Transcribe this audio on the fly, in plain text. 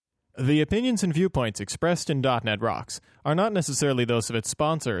The opinions and viewpoints expressed in .NET Rocks are not necessarily those of its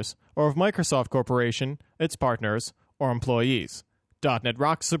sponsors, or of Microsoft Corporation, its partners, or employees. .NET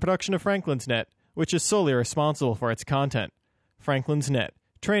Rocks is a production of Franklin's Net, which is solely responsible for its content. Franklin's Net,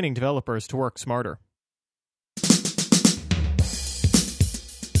 training developers to work smarter.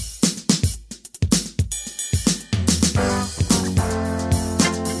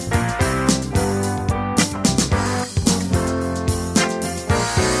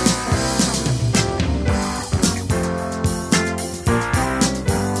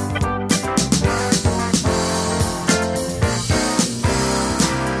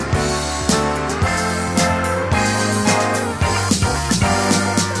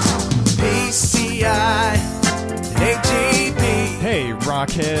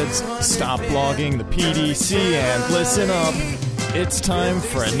 Rockheads, stop blogging the PDC and listen up. It's time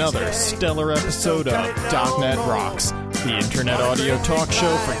for another stellar episode of .NET Rocks, the internet audio talk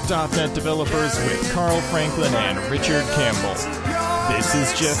show for .NET developers with Carl Franklin and Richard Campbell. This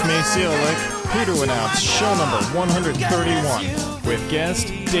is Jeff Maciolik, here to announce show number 131 with guest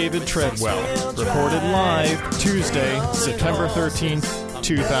David Treadwell, recorded live Tuesday, September 13th,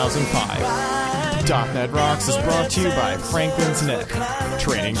 2005. .NET Rocks is brought to you by Franklin's Net,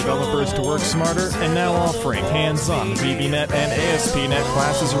 training developers to work smarter and now offering hands-on VBNet and ASP.NET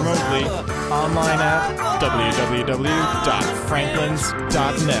classes remotely online at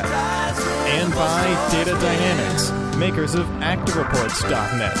www.franklins.net, and by Data Dynamics, makers of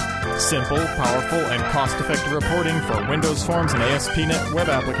ActiveReports.net, simple, powerful, and cost-effective reporting for Windows Forms and ASP.NET web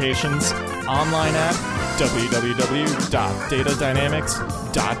applications online at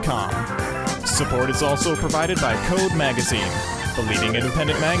www.datadynamics.com. Support is also provided by Code Magazine, the leading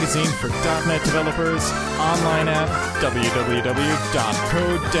independent magazine for .NET developers, online at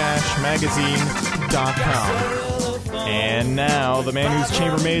www.code-magazine.com. And now, the man whose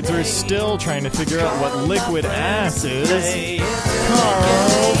chambermaids are still trying to figure out what liquid ass is,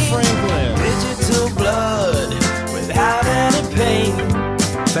 Carl Franklin. Digital blood without any pain.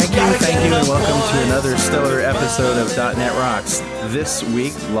 Thank you, and welcome to another stellar episode of .NET Rocks. This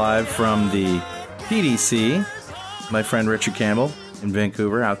week, live from the PDC, my friend Richard Campbell in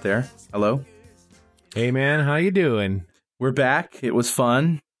Vancouver out there. Hello. Hey, man, how you doing? We're back. It was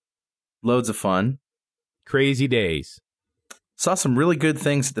fun. Loads of fun. Crazy days. Saw some really good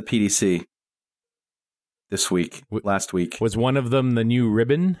things at the PDC last week. Was one of them the new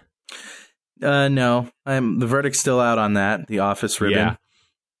ribbon? No. The verdict's still out on that, the Office ribbon. Yeah.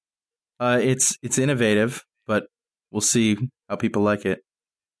 It's innovative, but we'll see how people like it.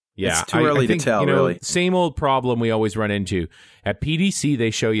 Yeah, it's too early to tell, really. Same old problem we always run into. At PDC,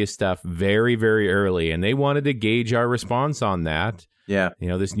 they show you stuff very, very early, and they wanted to gauge our response on that. Yeah.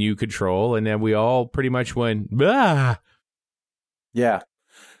 This new control, and then we all pretty much went, bah! Yeah.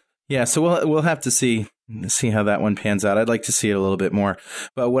 Yeah, so we'll have to see how that one pans out. I'd like to see it a little bit more.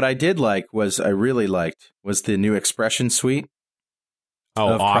 But what I really liked was the new expression suite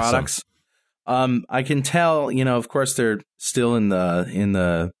of awesome. Products. I can tell, of course they're still in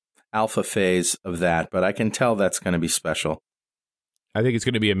the alpha phase of that, but I can tell that's going to be special. I think it's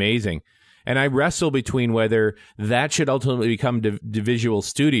going to be amazing. And I wrestle between whether that should ultimately become Visual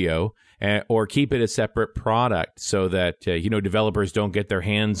Studio or keep it a separate product so that, developers don't get their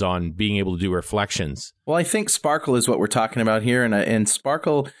hands on being able to do reflections. Well, I think Sparkle is what we're talking about here. And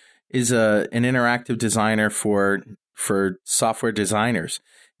Sparkle is an interactive designer for software designers.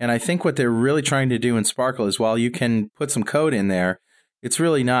 And I think what they're really trying to do in Sparkle is while you can put some code in there, it's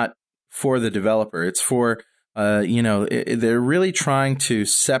really not for the developer. It's for, they're really trying to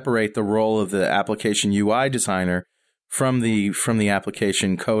separate the role of the application UI designer from the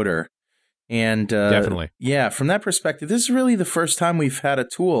application coder. And definitely. Yeah, from that perspective, this is really the first time we've had a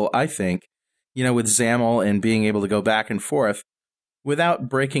tool, I think, with XAML and being able to go back and forth without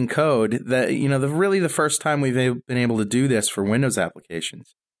breaking code. That the first time we've been able to do this for Windows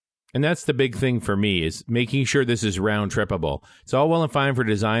applications. And that's the big thing for me, is making sure this is round-trippable. It's all well and fine for a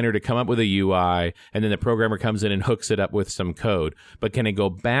designer to come up with a UI, and then the programmer comes in and hooks it up with some code. But can it go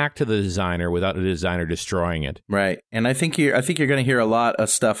back to the designer without the designer destroying it? Right. And I think you're going to hear a lot of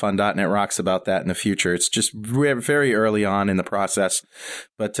stuff on .NET Rocks about that in the future. It's just very early on in the process.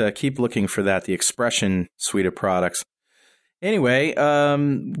 But keep looking for that, the expression suite of products. Anyway, I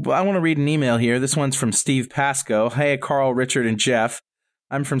want to read an email here. This one's from Steve Pascoe. Hey, Carl, Richard, and Jeff.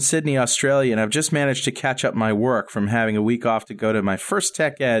 I'm from Sydney, Australia, and I've just managed to catch up my work from having a week off to go to my first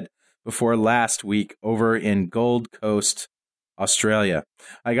Tech Ed before last week over in Gold Coast, Australia.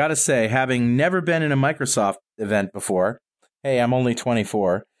 I got to say, having never been in a Microsoft event before, hey, I'm only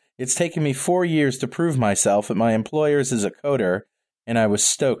 24, it's taken me 4 years to prove myself at my employers as a coder, and I was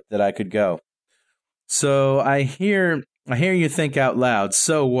stoked that I could go. So I hear you think out loud,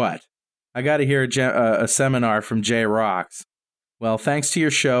 so what? I got to hear a seminar from Jay Rocks. Well, thanks to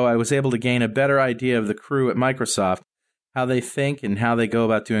your show, I was able to gain a better idea of the crew at Microsoft, how they think and how they go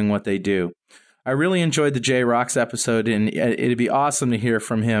about doing what they do. I really enjoyed the Jay Rocks episode, and it'd be awesome to hear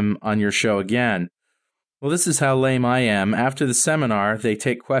from him on your show again. Well, this is how lame I am. After the seminar, they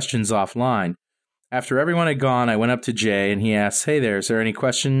take questions offline. After everyone had gone, I went up to Jay, and he asked, "Hey there, is there any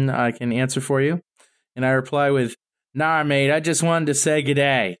question I can answer for you?" And I reply with, "Nah, mate, I just wanted to say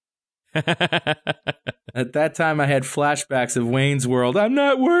g'day." At that time, I had flashbacks of Wayne's World. I'm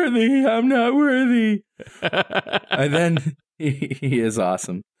not worthy. And then, he is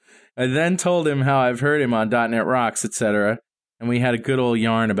awesome. I then told him how I've heard him on .NET Rocks, etc., and we had a good old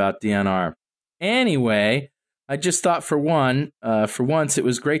yarn about DNR. Anyway, I just thought for once it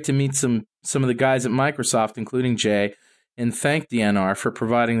was great to meet some of the guys at Microsoft, including Jay, and thank DNR for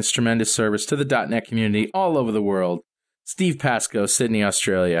providing this tremendous service to the .NET community all over the world. Steve Pascoe, Sydney,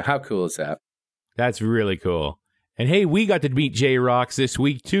 Australia. How cool is that? That's really cool. And hey, we got to meet Jay Rocks this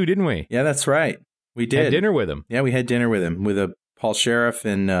week too, didn't we? Yeah, that's right. We did. Had dinner with him. Yeah, we had dinner with him, with Paul Sheriff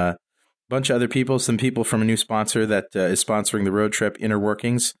and a bunch of other people, some people from a new sponsor that is sponsoring the road trip, Inner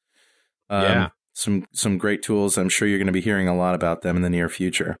Workings. Some great tools. I'm sure you're going to be hearing a lot about them in the near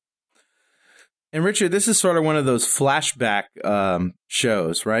future. And Richard, this is sort of one of those flashback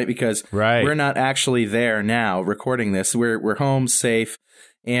shows, right? Because we're not actually there now recording this. We're home safe,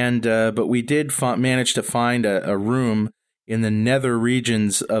 and but we did manage to find a room in the nether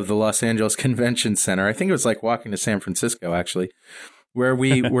regions of the Los Angeles Convention Center. I think it was like walking to San Francisco, actually, where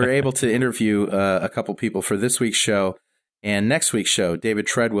we were able to interview a couple people for this week's show and next week's show. David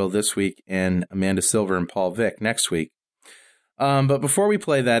Treadwell this week and Amanda Silver and Paul Vick next week. But before we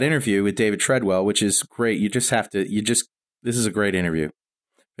play that interview with David Treadwell, which is great, this is a great interview.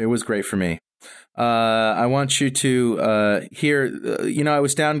 It was great for me. I want you to hear, I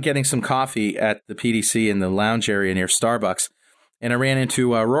was down getting some coffee at the PDC in the lounge area near Starbucks, and I ran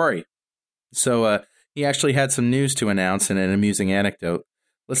into Rory. So he actually had some news to announce and an amusing anecdote.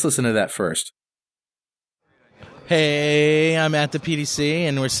 Let's listen to that first. Hey, I'm at the PDC,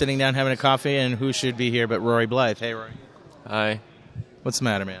 and we're sitting down having a coffee, and who should be here but Rory Blythe. Hey, Rory. Hi. What's the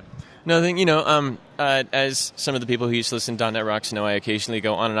matter, man? Nothing. As some of the people who used to listen to .NET Rocks know, I occasionally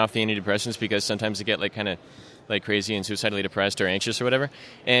go on and off the antidepressants because sometimes I get kind of crazy and suicidally depressed or anxious or whatever.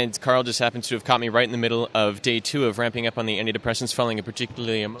 And Carl just happens to have caught me right in the middle of day 2 of ramping up on the antidepressants, following a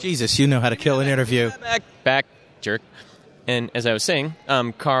particularly Jesus, you know how to kill an interview. Back, jerk. And as I was saying,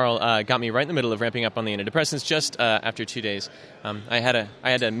 Carl got me right in the middle of ramping up on the antidepressants just after 2 days. I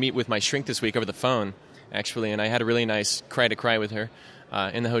had to meet with my shrink this week over the phone, actually, and I had a really nice cry with her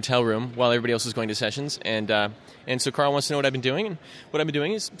in the hotel room while everybody else was going to sessions. And so Carl wants to know what I've been doing, and what I've been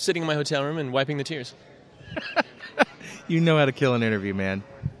doing is sitting in my hotel room and wiping the tears. You know how to kill an interview, man.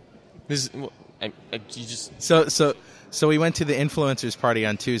 This is, you just... So we went to the influencers party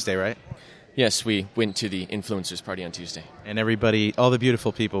on Tuesday, right? Yes, we went to the influencers party on Tuesday. And everybody, all the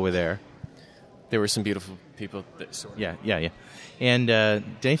beautiful people were there. There were some beautiful people. Yeah. And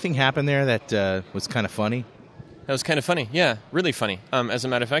did anything happen there that was kind of funny? That was kind of funny, yeah, really funny. As a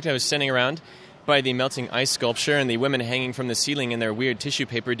matter of fact, I was standing around by the melting ice sculpture and the women hanging from the ceiling in their weird tissue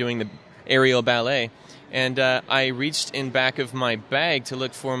paper doing the aerial ballet. And I reached in back of my bag to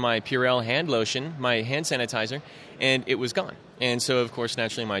look for my Purell hand lotion, my hand sanitizer, and it was gone. And so, of course,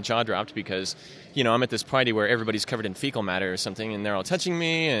 naturally my jaw dropped because, I'm at this party where everybody's covered in fecal matter or something, and they're all touching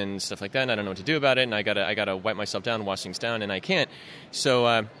me and stuff like that, and I don't know what to do about it, and I gotta wipe myself down, wash things down, and I can't.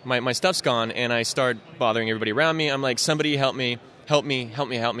 So my stuff's gone, and I start bothering everybody around me. I'm like, somebody help me.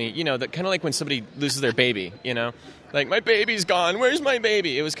 That kind of like when somebody loses their baby, like, my baby's gone, where's my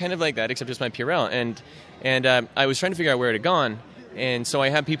baby? It was kind of like that, except just my Purell. And I was trying to figure out where it had gone. And so I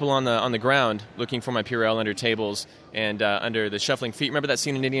had people on the ground looking for my Purell under tables and under the shuffling feet. Remember that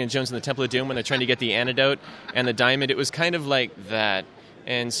scene in Indiana Jones and the Temple of Doom when they're trying to get the antidote and the diamond? It was kind of like that.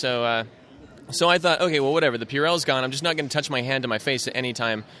 And so I thought, okay, well, whatever. The Purell's gone. I'm just not going to touch my hand to my face at any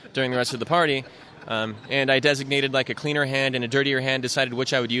time during the rest of the party. And I designated like a cleaner hand and a dirtier hand, decided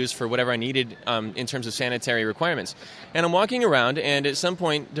which I would use for whatever I needed in terms of sanitary requirements. And I'm walking around, and at some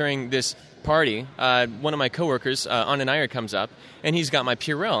point during this party, one of my coworkers, Anand Iyer, comes up, and he's got my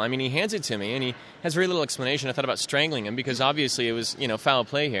Purell. I mean, he hands it to me, and he has very little explanation. I thought about strangling him because obviously it was, foul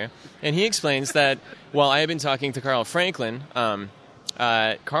play here. And he explains that while I had been talking to Carl Franklin,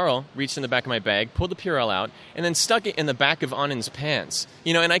 Carl reached in the back of my bag, pulled the Purell out, and then stuck it in the back of Anand's pants.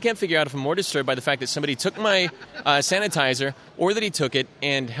 And I can't figure out if I'm more disturbed by the fact that somebody took my sanitizer or that he took it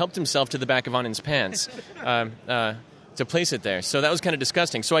and helped himself to the back of Anand's pants. to place it there. So that was kind of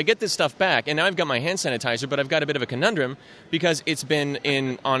disgusting. So I get this stuff back, and now I've got my hand sanitizer, but I've got a bit of a conundrum because it's been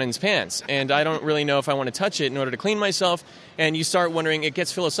in Anand's pants, and I don't really know if I want to touch it in order to clean myself. And you start wondering, it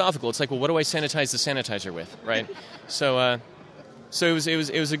gets philosophical. It's like, well, what do I sanitize the sanitizer with, right? So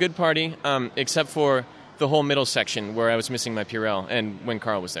it was a good party, except for the whole middle section where I was missing my Purell, and when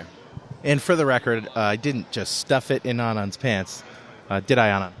Carl was there. And for the record, I didn't just stuff it in Anand's pants. Did I,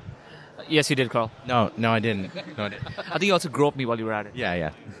 Anand? Yes, you did, Carl. No, I didn't. No, I didn't. I think you also groped me while you were at it.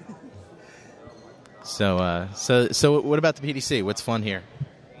 Yeah. So what about the PDC? What's fun here?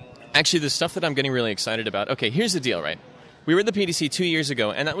 Actually, the stuff that I'm getting really excited about. Okay, here's the deal, right? We were at the PDC 2 years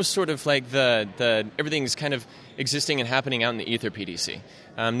ago, and that was sort of like the everything's kind of existing and happening out in the ether PDC.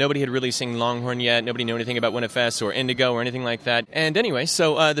 Nobody had really seen Longhorn yet. Nobody knew anything about WinFS or Indigo or anything like that. And anyway,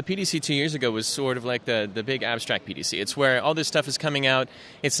 so the PDC 2 years ago was sort of like the big abstract PDC. It's where all this stuff is coming out.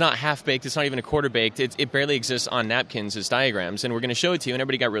 It's not half-baked. It's not even a quarter-baked. It barely exists on napkins as diagrams, and we're going to show it to you, and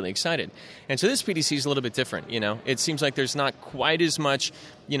everybody got really excited. And so this PDC is a little bit different, It seems like there's not quite as much,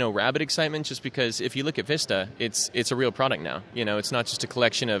 rabid excitement, just because if you look at Vista, it's a real product now. It's not just a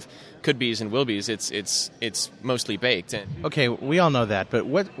collection of could-be's and will-be's. It's mostly baked. Okay, we all know that, but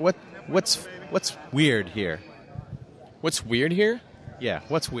what's weird here? What's weird here? Yeah,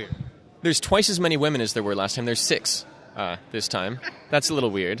 what's weird? There's twice as many women as there were last time. There's 6 this time. That's a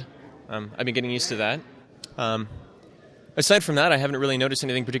little weird. I've been getting used to that. Aside from that, I haven't really noticed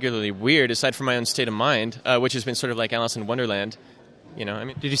anything particularly weird, aside from my own state of mind, which has been sort of like Alice in Wonderland.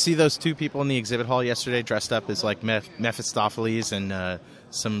 Did you see those 2 people in the exhibit hall yesterday dressed up as like Mephistopheles and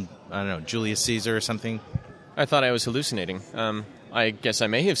some, I don't know, Julius Caesar or something? I thought I was hallucinating. I guess I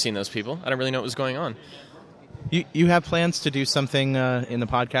may have seen those people. I don't really know what was going on. You have plans to do something in the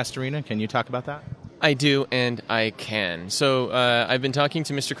podcast arena? Can you talk about that? I do, and I can. So I've been talking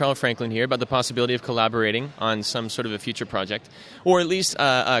to Mr. Carl Franklin here about the possibility of collaborating on some sort of a future project, or at least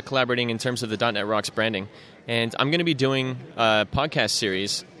collaborating in terms of the .NET Rocks branding. And I'm going to be doing a podcast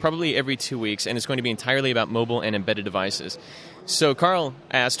series probably every 2 weeks, and it's going to be entirely about mobile and embedded devices. So Carl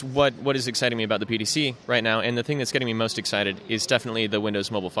asked what is exciting me about the PDC right now, and the thing that's getting me most excited is definitely the Windows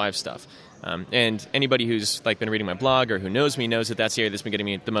Mobile 5 stuff. And anybody who's been reading my blog or who knows me knows that that's the area that's been getting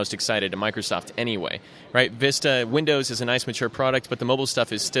me the most excited at Microsoft anyway. Right? Vista, Windows is a nice mature product, but the mobile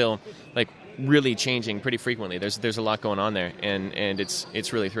stuff is still really changing pretty frequently. There's a lot going on there, and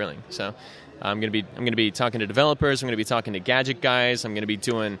it's really thrilling. So I'm going to be talking to developers. I'm going to be talking to gadget guys. I'm going to be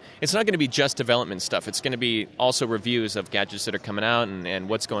doing. It's not going to be just development stuff. It's going to be also reviews of gadgets that are coming out and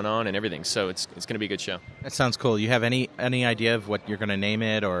what's going on and everything. So it's going to be a good show. That sounds cool. You have any idea of what you're going to name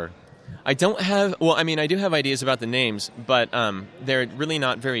it, or? I don't have. Well, I do have ideas about the names, but they're really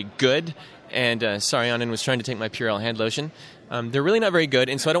not very good. And sorry, Anand was trying to take my Purell hand lotion. They're really not very good,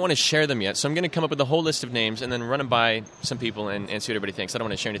 and so I don't want to share them yet. So I'm going to come up with a whole list of names and then run them by some people and see what everybody thinks. I don't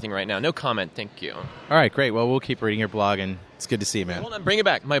want to share anything right now. No comment, thank you. All right, great. Well, we'll keep reading your blog, and it's good to see you, man. Hold on, bring it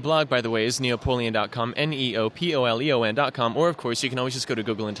back. My blog, by the way, is neopoleon.com, neopoleon.com, or, of course, you can always just go to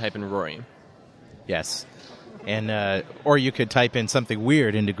Google and type in Rory. Yes. And or you could type in something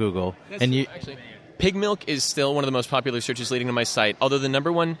weird into Google. Actually, pig milk is still one of the most popular searches leading to my site. Although the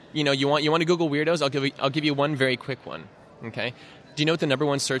number one, you want to Google weirdos, I'll give you one very quick one. Okay. Do you know what the number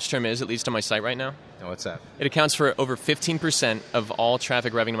one search term is, at least on my site right now? No, what's that? It accounts for over 15% of all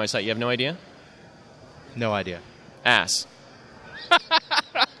traffic arriving to my site. You have no idea? No idea. Ass.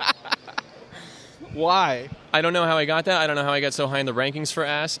 Why? I don't know how I got that. I don't know how I got so high in the rankings for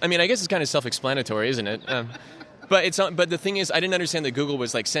ass. I guess it's kind of self-explanatory, isn't it? But the thing is, I didn't understand that Google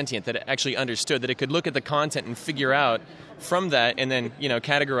was sentient, that it actually understood, that it could look at the content and figure out from that and then,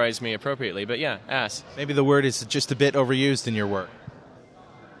 categorize me appropriately. But yeah, ass. Maybe the word is just a bit overused in your work.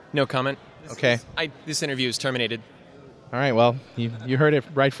 No comment. Okay. This interview is terminated. All right, well, you heard it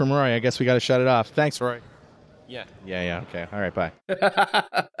right from Roy. I guess we got to shut it off. Thanks, Roy. Yeah. Yeah, okay. All right, bye.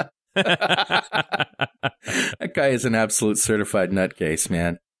 That guy is an absolute certified nutcase,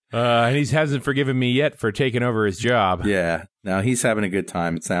 man. And he hasn't forgiven me yet for taking over his job. Yeah. No, he's having a good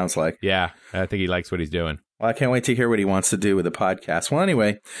time, it sounds like. Yeah, I think he likes what he's doing. Well, I can't wait to hear what he wants to do with the podcast. Well,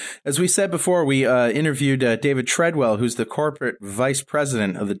 anyway, as we said before, we interviewed David Treadwell, who's the corporate vice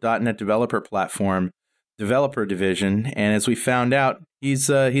president of the .NET Developer Platform Developer Division. And as we found out, he's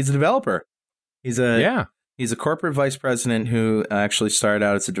a developer. He's a corporate vice president who actually started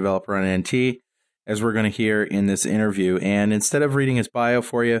out as a developer on NT, as we're going to hear in this interview. And instead of reading his bio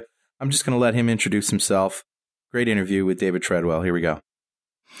for you, I'm just going to let him introduce himself. Great interview with David Treadwell. Here we go.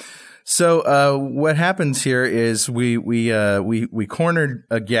 So what happens here is we cornered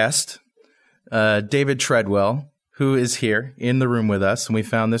a guest, David Treadwell, who is here in the room with us, and we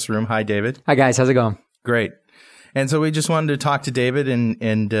found this room. Hi, David. Hi, guys. How's it going? Great. And so we just wanted to talk to David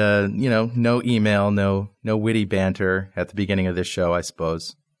and no email, no witty banter at the beginning of this show, I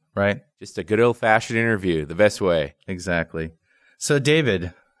suppose. Right? Just a good old-fashioned interview, the best way. Exactly. So,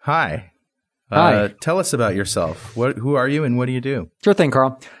 David, hi. Hi. Tell us about yourself. Who are you and what do you do? Sure thing,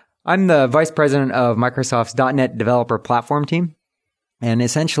 Carl. I'm the vice president of Microsoft's .NET developer platform team. And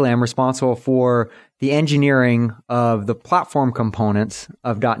essentially, I'm responsible for the engineering of the platform components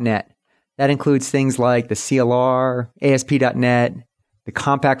of .NET. That includes things like the CLR, ASP.NET, the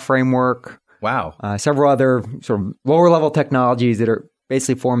Compact framework. Wow. Several other sort of lower-level technologies that are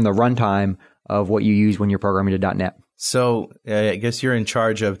basically form the runtime of what you use when you're programming to .NET. So I guess you're in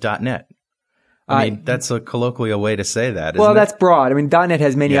charge of .NET. I mean, that's a colloquial way to say that, well, isn't that's it? broad. I mean, .NET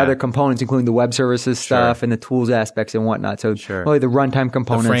has many other components, including the web services stuff Sure. and the tools aspects and whatnot. So really the runtime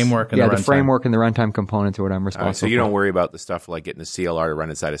components. framework and the the runtime. framework and the runtime components are what I'm responsible So you for. don't worry about the stuff like getting the CLR to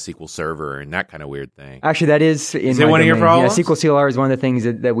run inside a SQL server and that kind of weird thing. Actually, that is in Is my it one of your domain. problems? Yeah, SQL CLR is one of the things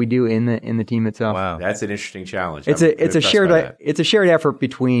that we do in the team itself. Wow. That's an interesting challenge. It's I'm a impressed shared by that. it's a shared effort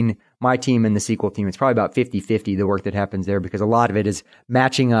between my team and the SQL team. It's probably about 50-50 the work that happens there because a lot of it is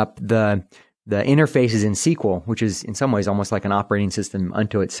matching up the interfaces in SQL, which is in some ways almost like an operating system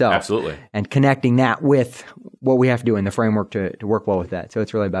unto itself. Absolutely. And connecting that with what we have to do in the framework to work well with that. So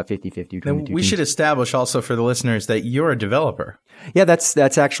it's really about 50-50 between Then the two we teams. should establish also for the listeners that you're a developer. Yeah, that's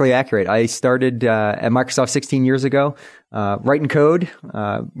actually accurate. I started at Microsoft 16 years ago, writing code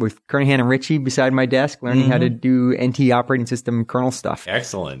with Kernahan and Ritchie beside my desk, learning how to do NT operating system kernel stuff.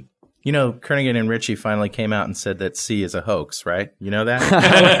 Excellent. You know, Kernigan and Ritchie finally came out and said that C is a hoax, right? You know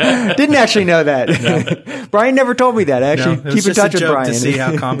that? Didn't actually know that. Brian never told me that. I actually It was keep in just touch a with joke Brian. to see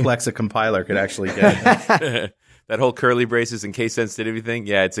how complex a compiler could actually get. That whole curly braces and case sensitivity thing,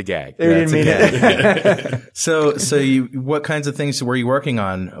 yeah, it's a gag. They didn't mean it. So what kinds of things were you working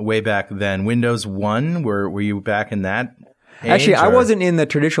on way back then? Windows 1? Were you back in that age, Actually, I or- wasn't in the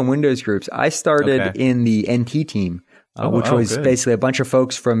traditional Windows groups. I started Okay. in the NT team, which was good. basically a bunch of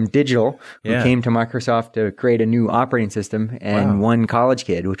folks from Digital who Yeah. came to Microsoft to create a new operating system, and one college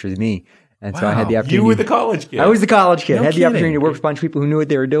kid, which was me. And so I had the opportunity. You were the college kid. I was the college kid. No had the kidding. opportunity to work with a bunch of people who knew what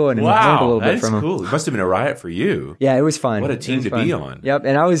they were doing and learned a Wow, little bit that's from them. cool. It must have been a riot for you. Yeah, it was fun. What a It team was to fun. be on. Yep,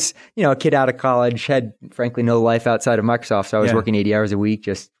 and I was, a kid out of college, had frankly no life outside of Microsoft, so I was Yeah. working 80 hours a week,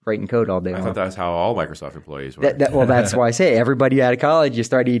 just writing code all day I long. thought that was how all Microsoft employees were. Well, that's why I say everybody out of college, you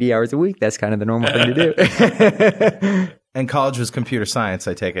start 80 hours a week. That's kind of the normal thing to do. And college was computer science,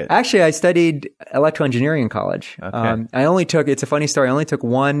 I take it. Actually, I studied electrical engineering in college. Okay. It's a funny story, I only took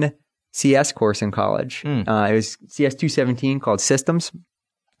one CS course in college. It was CS 217 called Systems.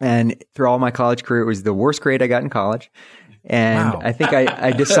 And through all my college career, it was the worst grade I got in college. And Wow. I think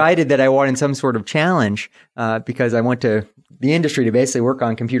I decided that I wanted some sort of challenge because I went to the industry to basically work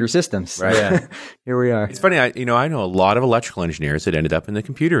on computer systems. Right. Yeah. Here we are. It's funny, I know a lot of electrical engineers that ended up in the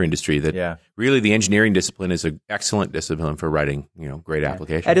computer industry. That Yeah. really the engineering discipline is an excellent discipline for writing, great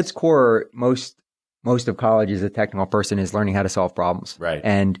applications. At its core, most of college as a technical person is learning how to solve problems. Right.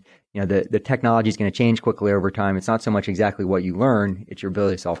 And the technology is going to change quickly over time. It's not so much exactly what you learn; it's your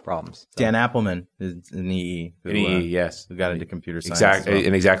ability to solve problems. So- Dan Appleman is an EE. Who, yes. who got into computer science. Exactly, as well.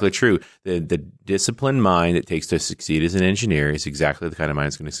 and exactly true. The disciplined mind it takes to succeed as an engineer is exactly the kind of mind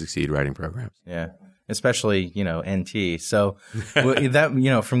that's going to succeed writing programs. Yeah. Especially, NT. So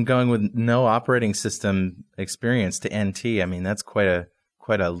that, from going with no operating system experience to NT, I mean, that's quite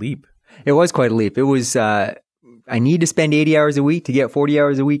a leap. It was quite a leap. It was. I need to spend 80 hours a week to get 40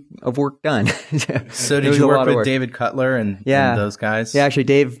 hours a week of work done. So It did was you a work lot of with David Cutler and those guys? Yeah, actually,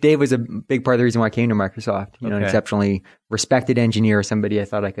 Dave was a big part of the reason why I came to Microsoft. An Okay. exceptionally respected engineer, somebody I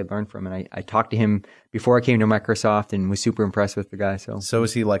thought I could learn from. And I talked to him before I came to Microsoft and was super impressed with the guy. So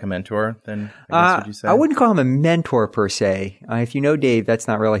is he like a mentor then, I guess, would you say? I wouldn't call him a mentor per se. If you know Dave, that's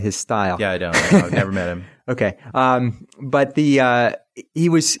not really his style. Yeah, I don't. I've never met him. Okay. But he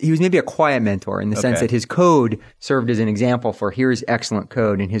was maybe a quiet mentor in the sense Okay. that his code served as an example for here's excellent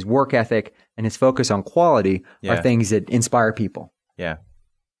code, and his work ethic and his focus on quality Yeah. are things that inspire people. Yeah.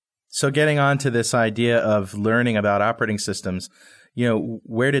 So getting on to this idea of learning about operating systems,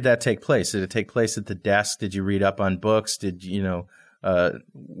 where did that take place? Did it take place at the desk? Did you read up on books?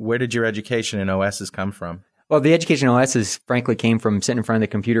 Where did your education in OSs come from? Well, the education OSs frankly came from sitting in front of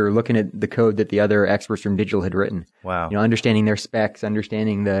the computer, looking at the code that the other experts from Digital had written. Wow. Understanding their specs,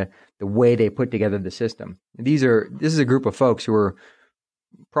 understanding the way they put together the system. This is a group of folks who are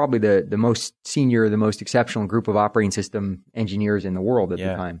probably the most senior, the most exceptional group of operating system engineers in the world at the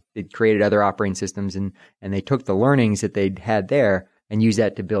time. They'd created other operating systems and they took the learnings that they'd had there and used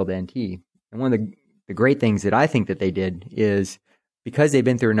that to build NT. And one of the great things that I think that they did is because they've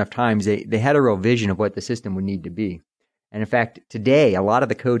been through enough times, they had a real vision of what the system would need to be. And in fact, today, a lot of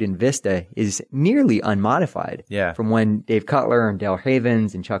the code in Vista is nearly unmodified from when Dave Cutler and Dale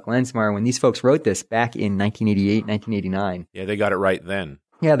Havens and Chuck Lensmeyer, when these folks wrote this back in 1988, 1989. Yeah, they got it right then.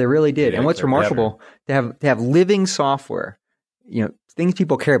 Yeah, they really did. And what's remarkable, to have living software, things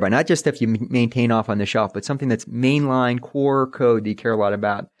people care about, not just stuff you maintain off on the shelf, but something that's mainline core code that you care a lot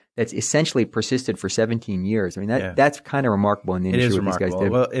about, that's essentially persisted for 17 years. I mean, that's kind of remarkable in the industry. It is what remarkable. These guys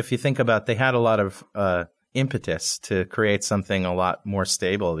did. Well, if you think about, they had a lot of impetus to create something a lot more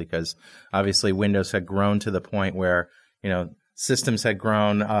stable, because obviously Windows had grown to the point where, systems had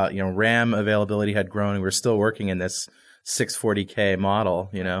grown, RAM availability had grown, and we're still working in this 640K model,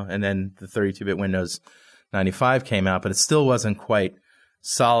 and then the 32-bit Windows 95 came out, but it still wasn't quite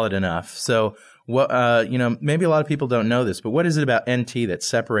solid enough. So what, maybe a lot of people don't know this, but what is it about NT that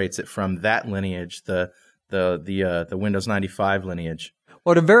separates it from that lineage, the Windows 95 lineage?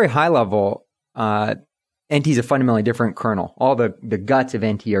 Well, at a very high level, NT is a fundamentally different kernel. All the guts of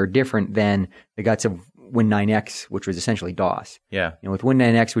NT are different than the guts of Win9X, which was essentially DOS. Yeah. With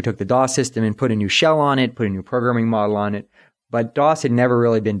Win9X, we took the DOS system and put a new shell on it, put a new programming model on it. But DOS had never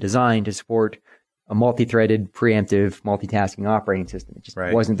really been designed to support a multi-threaded, preemptive, multitasking operating system. It just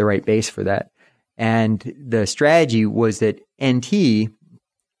wasn't the right base for that. And the strategy was that NT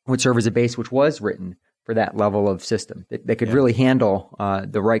would serve as a base which was written for that level of system that could really handle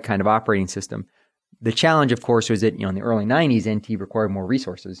the right kind of operating system. The challenge, of course, was that in the early 90s, NT required more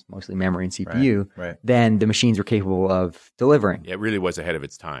resources, mostly memory and CPU, than the machines were capable of delivering. Yeah, it really was ahead of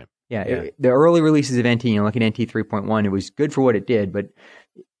its time. The early releases of NT, look at NT 3.1, it was good for what it did, but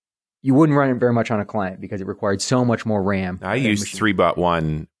you wouldn't run it very much on a client because it required so much more RAM. I used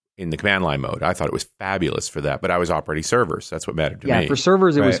 3.1 in the command line mode. I thought it was fabulous for that, but I was operating servers. That's what mattered to me. Yeah, for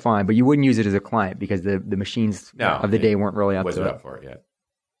servers it was fine, but you wouldn't use it as a client because the machines of the day weren't really up to it. Wasn't up for it yet.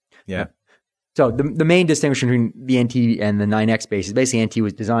 Yeah. So the main distinction between the NT and the 9X base is basically NT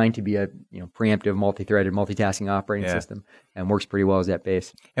was designed to be a preemptive, multi-threaded, multitasking operating system, and works pretty well as that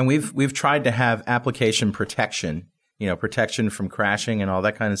base. And we've tried to have application protection, protection from crashing and all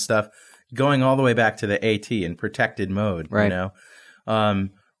that kind of stuff, going all the way back to the AT in protected mode. Right.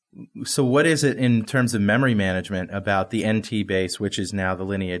 So what is it in terms of memory management about the NT base, which is now the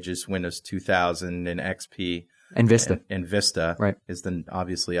lineage is Windows 2000 and XP? And Vista. And Vista is the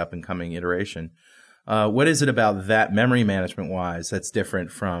obviously up-and-coming iteration. What is it about that memory management-wise that's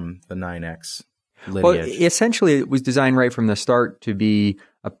different from the 9X lineage? Well, essentially, it was designed right from the start to be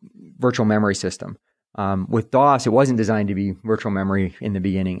a virtual memory system. With DOS, it wasn't designed to be virtual memory in the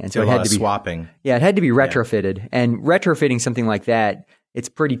beginning. And so it had to be swapping. Yeah, it had to be retrofitted. And retrofitting something like that, it's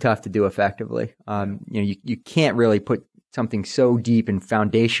pretty tough to do effectively. You can't really put something so deep and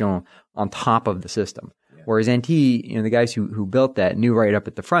foundational on top of the system. Whereas NT, the guys who built that knew right up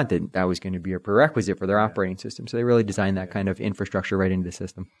at the front that was going to be a prerequisite for their operating system. So they really designed that kind of infrastructure right into the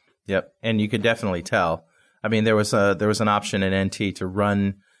system. Yep, and you could definitely tell. I mean, there was an option in NT to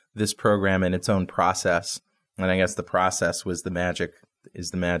run this program in its own process, and I guess the process was the magic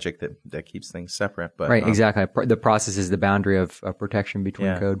that keeps things separate. But exactly. The process is the boundary of protection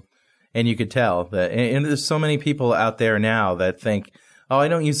between code. And you could tell that. And there's so many people out there now that think, oh, I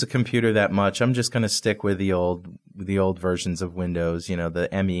don't use the computer that much. I'm just going to stick with the old versions of Windows, the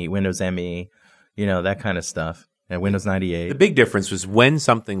ME, Windows ME, that kind of stuff, and Windows 98. The big difference was when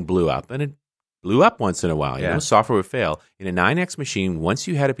something blew up, and it blew up once in a while. Software would fail. In a 9X machine, once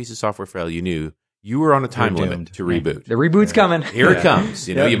you had a piece of software fail, you knew you were on a time limit to reboot. The reboot's coming. Here it comes.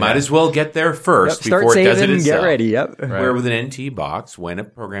 You might as well get there first before it does it itself. Get ready. Yep. Where with an NT box, when a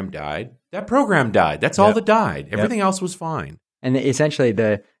program died, that program died. That's all that died. Everything else was fine. And essentially,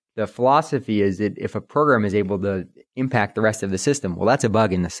 the philosophy is that if a program is able to impact the rest of the system, well, that's a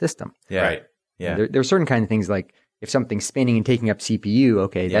bug in the system. Yeah. Right. Yeah. There are certain kinds of things like if something's spinning and taking up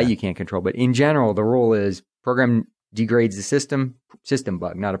CPU, that you can't control. But in general, the rule is program degrades the system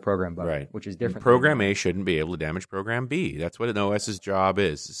bug, not a program bug, which is different. And program A shouldn't be able to damage program B. That's what an OS's job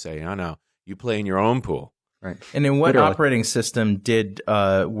is, to say, oh, no, you play in your own pool. Right. And in what operating system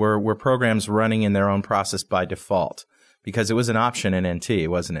were programs running in their own process by default? Because it was an option in NT,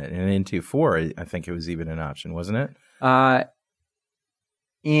 wasn't it? And in NT 4, I think it was even an option, wasn't it? Even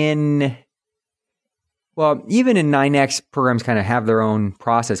in 9X, programs kind of have their own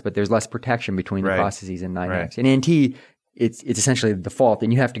process, but there's less protection between the processes in 9X. Right. In NT, it's essentially the default,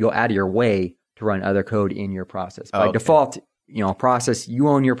 and you have to go out of your way to run other code in your process. By default, process, you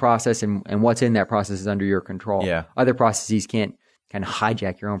own your process, and what's in that process is under your control. Yeah. Other processes can't kind of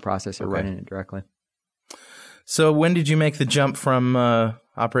hijack your own process or run in it directly. So when did you make the jump from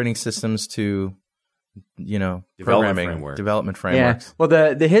operating systems to development frameworks. Yeah. Well,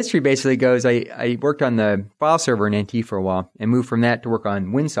 the history basically goes, I worked on the file server in NT for a while and moved from that to work on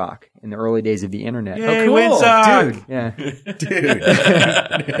WinSock in the early days of the internet. Yay, cool. WinSock! Dude. Yeah. Dude.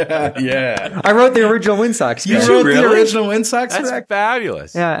 Yeah. I wrote the original WinSock. You wrote the original WinSock That's spec?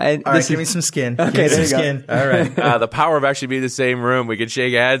 fabulous. Yeah. All right, give me some skin. Okay, Give me there some you go. skin. All right. The power of actually being in the same room. We can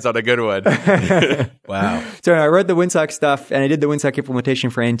shake hands on a good one. Wow. So I wrote the WinSock stuff, and I did the WinSock implementation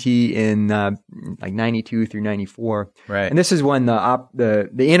for NT in like 92 through 94. Right. And this is when the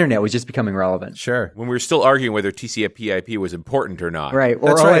internet was just becoming relevant. Sure. When we were still arguing whether TCP/IP was important or not. Right. Or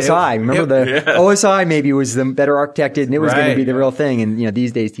That's right. OSI. Remember OSI maybe was the better architected, and it was going to be the real thing. And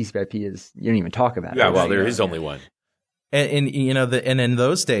these days TCP/IP is, you don't even talk about it. Yeah, well, there is only one. And in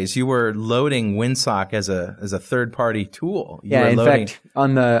those days, you were loading WinSock as a third party tool. In fact,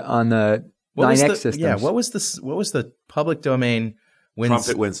 on the 9X systems. Yeah, what was the public domain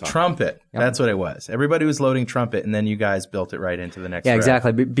Trumpet WinSock. Trumpet. Yep. That's what it was. Everybody was loading Trumpet, and then you guys built it right into the next. Yeah, thread.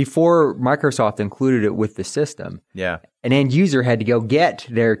 exactly. Before Microsoft included it with the system, an end user had to go get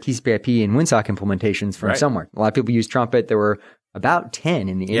their TCP/IP and WinSock implementations from somewhere. A lot of people use Trumpet. There were about 10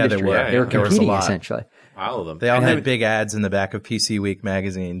 in the industry. There were competing essentially. All of them. They all had big ads in the back of PC Week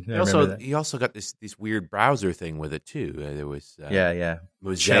magazine. You also got this weird browser thing with it too. There was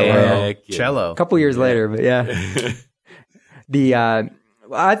Mosaic, Cello. A couple years later, but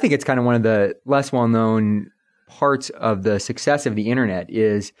I think it's kind of one of the less well known parts of the success of the internet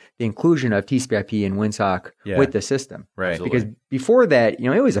is the inclusion of TCP/IP and WinSock with the system. Right. Absolutely. Because before that,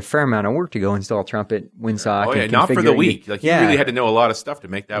 it was a fair amount of work to go install Trumpet, WinSock. Oh yeah, not for the week. Like you really had to know a lot of stuff to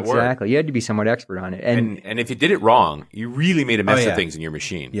make that work. Exactly. You had to be somewhat expert on it. And if you did it wrong, you really made a mess of things in your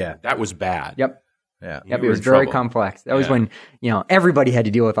machine. Yeah. That was bad. Yep. Yeah. Yep, it was very complex. That was when, everybody had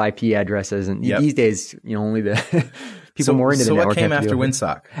to deal with IP addresses, and these days, only the people more into the network. So what came after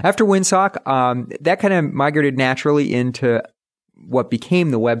WinSock? After WinSock, that kind of migrated naturally into what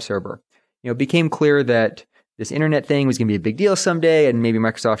became the web server. It became clear that this internet thing was going to be a big deal someday, and maybe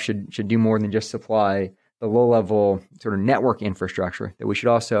Microsoft should do more than just supply the low-level sort of network infrastructure, that we should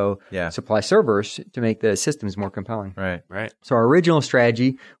also supply servers to make the systems more compelling. Right. So our original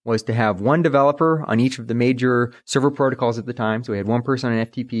strategy was to have one developer on each of the major server protocols at the time. So we had one person on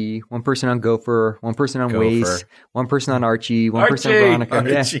FTP, one person on Gopher, one person on Waze, one person on Archie, one person on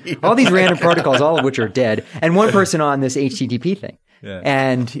Veronica. Yeah. All these random protocols, all of which are dead, and one person on this HTTP thing. Yeah.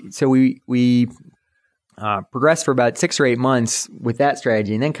 And so we progressed for about 6 or 8 months with that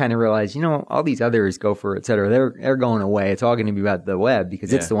strategy, and then kind of realized, all these others, Gopher, et cetera, they're going away. It's all going to be about the web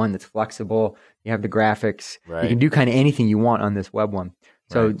because it's the one that's flexible. You have the graphics. Right. You can do kind of anything you want on this web one.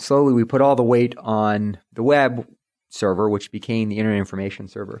 So slowly we put all the weight on the web server, which became the Internet Information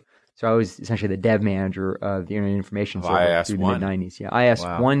Server. So I was essentially the dev manager of the Internet Information Server through the mid-90s. Yeah, IS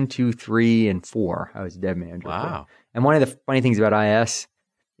 1, 2, 3, and 4. I was dev manager. Wow. And one of the funny things about IS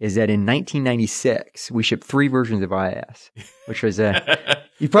is that in 1996, we shipped 3 versions of IIS, which was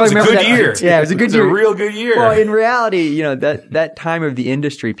you probably remember that. Year. Yeah, it was a good year. It was a real good year. Well, in reality, that time of the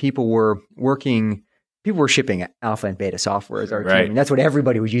industry, people were shipping alpha and beta software as our team. And that's what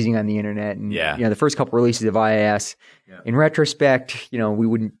everybody was using on the internet. And, the first couple releases of IIS, in retrospect, we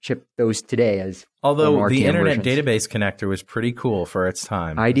wouldn't ship those today as although the Internet Database Connector was pretty cool for its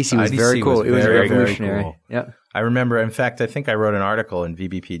time. IDC was very cool. It was revolutionary. Cool. Yeah. I remember, in fact, I think I wrote an article in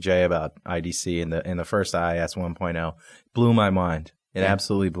VBPJ about IDC in the first IIS 1.0. Blew my mind. It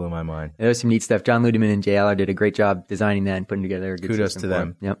absolutely blew my mind. There was some neat stuff. John Ludeman and Jay Aller did a great job designing that and putting together a good Kudos system to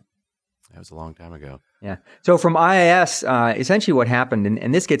them. Yep. That was a long time ago. Yeah. So from IIS, essentially what happened,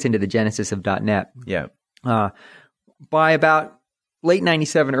 and this gets into the genesis of .NET. Yeah. By about late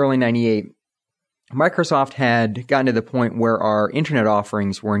 97, early 98, Microsoft had gotten to the point where our internet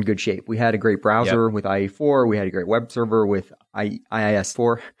offerings were in good shape. We had a great browser with IE4. We had a great web server with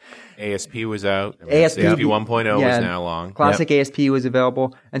IIS4. ASP was out. ASP 1.0 was now long. Classic ASP was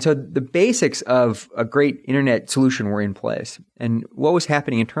available. And so the basics of a great internet solution were in place. And what was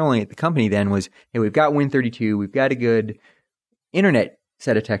happening internally at the company then was, hey, we've got Win32. We've got a good internet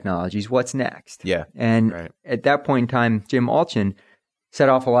set of technologies. What's next? Yeah. And at that point in time, Jim Alchin set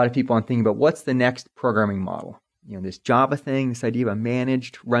off a lot of people on thinking about what's the next programming model. This Java thing, this idea of a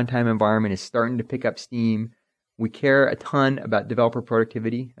managed runtime environment is starting to pick up steam. We care a ton about developer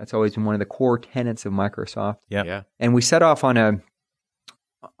productivity. That's always been one of the core tenets of Microsoft. Yeah. And we set off on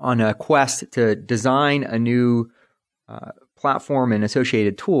a quest to design a new platform and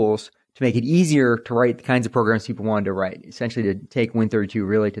associated tools to make it easier to write the kinds of programs people wanted to write, essentially to take Win32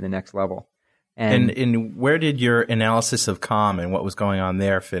 really to the next level. And where did your analysis of COM and what was going on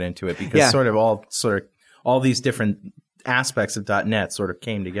there fit into it? Because all these different aspects of .NET sort of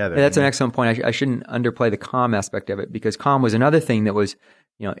came together. That's an excellent point. I shouldn't underplay the COM aspect of it, because COM was another thing that was,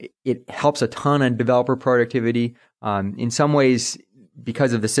 it helps a ton on developer productivity. In some ways,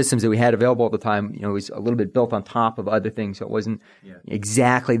 because of the systems that we had available at the time, it was a little bit built on top of other things. So it wasn't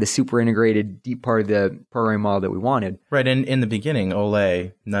exactly the super integrated deep part of the programming model that we wanted. Right. And in the beginning,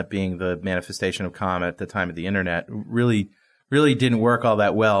 Ole, not being the manifestation of COM at the time of the internet, really didn't work all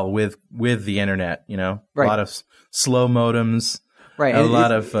that well with the internet, Right. A lot of slow modems. Right.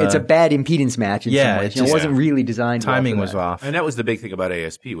 It's a bad impedance match in some ways. It wasn't really designed. Timing well was off. And that was the big thing about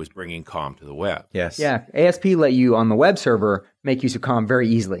ASP, was bringing COM to the web. Yes. Yeah. ASP let you, on the web server, make use of COM very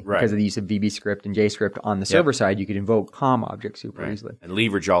easily because of the use of VBScript and JScript. On the server side, you could invoke COM objects super easily. And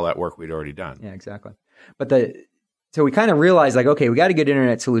leverage all that work we'd already done. Yeah, exactly. So we kind of realized, okay, we got a good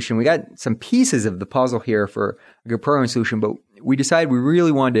internet solution. We got some pieces of the puzzle here for a good programming solution, but we decided we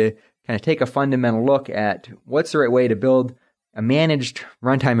really wanted to kind of take a fundamental look at what's the right way to build a managed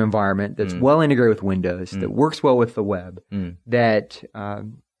runtime environment that's well integrated with Windows, that works well with the web, that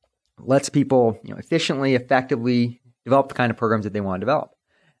lets people efficiently, effectively develop the kind of programs that they want to develop.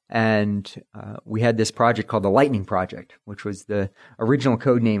 And we had this project called the Lightning Project, which was the original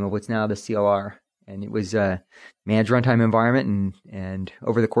code name of what's now the CLR. And it was a managed runtime environment. And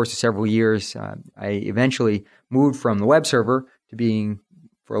over the course of several years, I eventually moved from the web server to being,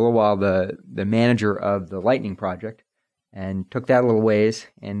 for a little while, the manager of the Lightning Project, and took that a little ways.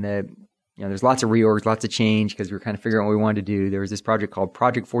 And there's lots of reorgs, lots of change, because we were kind of figuring out what we wanted to do. There was this project called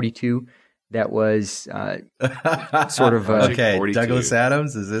Project 42 that was sort of okay. 42. Douglas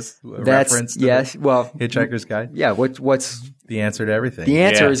Adams, is this a reference to Hitchhiker's Guide? Yeah. What's the answer to everything? The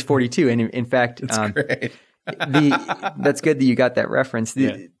answer is 42, and in fact, that's great. That's good that you got that reference.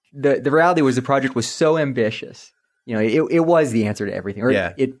 The reality was the project was so ambitious. It was the answer to everything, or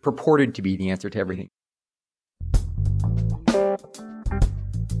it purported to be the answer to everything.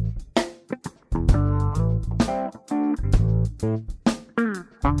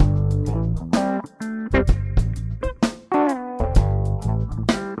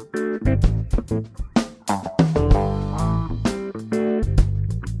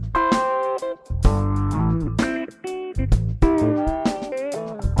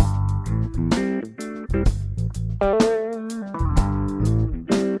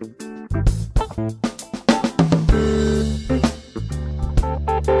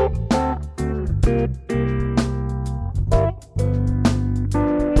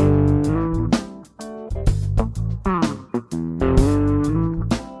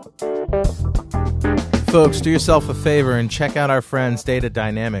 Folks, do yourself a favor and check out our friends Data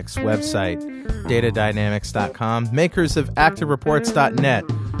Dynamics website, datadynamics.com, makers of ActiveReports.net.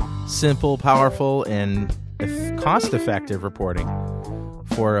 Simple, powerful, and cost-effective reporting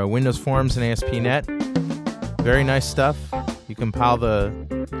for Windows Forms and ASP.NET. Very nice stuff. You compile the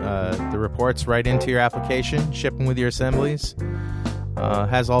reports right into your application, ship them with your assemblies.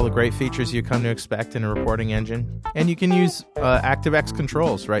 Has all the great features you come to expect in a reporting engine. And you can use ActiveX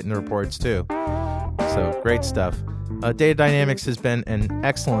controls right in the reports, too. So, great stuff. Data Dynamics has been an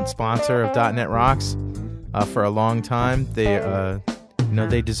excellent sponsor of .NET Rocks for a long time.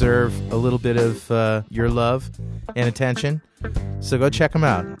 They deserve a little bit of your love and attention. So go check them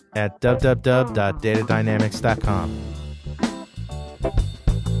out at www.datadynamics.com.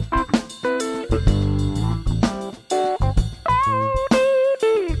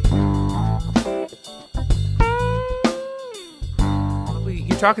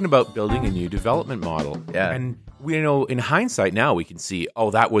 Talking about building a new development model. Yeah. And we know in hindsight now we can see,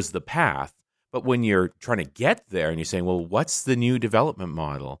 that was the path. But when you're trying to get there and you're saying, well, what's the new development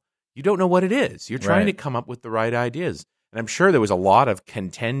model? You don't know what it is. You're trying to come up with the right ideas. And I'm sure there was a lot of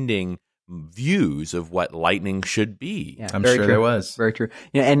contending views of what Lightning should be. Yeah, I'm sure there was. Very true.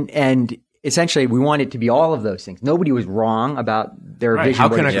 And essentially, we want it to be all of those things. Nobody was wrong about their vision. How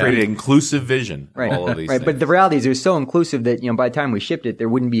can I create an inclusive vision of all of these things? But the reality is it was so inclusive that, by the time we shipped it, there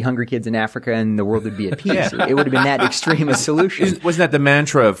wouldn't be hungry kids in Africa and the world would be at peace. It would have been that extreme a solution. Wasn't that the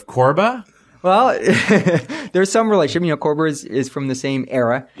mantra of Corba? Well, there's some relationship. Corba is from the same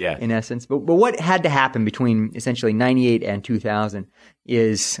era, in essence. But what had to happen between essentially 98 and 2000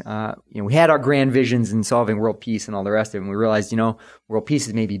 is, we had our grand visions in solving world peace and all the rest of it. And we realized, world peace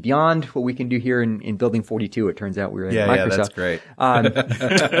is maybe beyond what we can do here in building 42. It turns out we were at Microsoft. Yeah, that's great.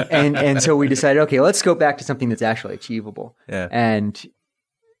 And so we decided, okay, let's go back to something that's actually achievable. Yeah. And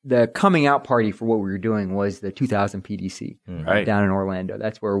the coming out party for what we were doing was the 2000 PDC down in Orlando.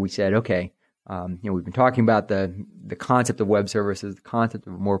 That's where we said, okay, we've been talking about the concept of web services, the concept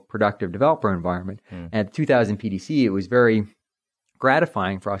of a more productive developer environment. And at the 2000 PDC, it was very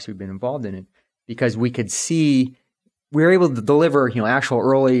gratifying for us who've been involved in it because we could see we were able to deliver, actual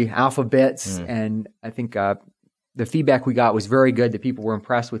early alpha bits. And I think the feedback we got was very good, that people were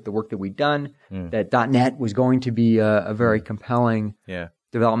impressed with the work that we'd done, that .NET was going to be a very compelling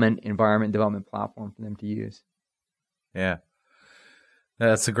development environment, development platform for them to use. Yeah.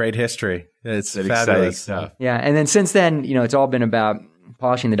 That's a great history. It's That fabulous exciting stuff. Yeah, and then since then, it's all been about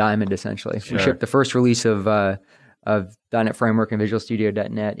polishing the diamond, essentially. Sure. We shipped the first release of .NET Framework and Visual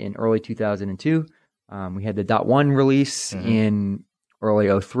Studio.NET in early 2002. We had the .1 release in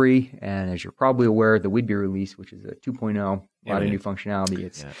early 03, and as you're probably aware, the would-be release, which is a 2.0, a lot of new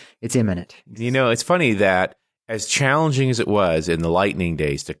functionality. It's imminent. It's funny that as challenging as it was in the Lightning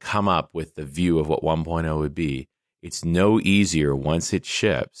days to come up with the view of what 1.0 would be, it's no easier once it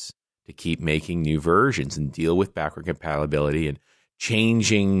ships to keep making new versions and deal with backward compatibility and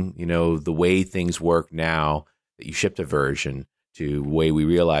changing, the way things work now that you shipped a version to the way we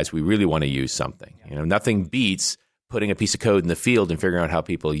realize we really want to use something. Nothing beats putting a piece of code in the field and figuring out how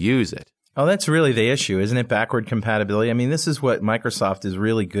people use it. Oh, that's really the issue, isn't it? Backward compatibility. I mean, this is what Microsoft is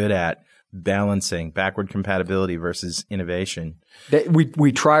really good at, balancing backward compatibility versus innovation.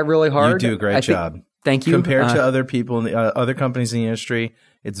 We try really hard. You do a great job. Thank you. Compared to other people, in the, other companies in the industry,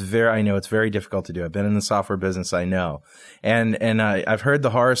 I know it's very difficult to do. I've been in the software business, I know. And I've heard the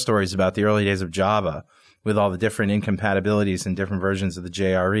horror stories about the early days of Java with all the different incompatibilities and different versions of the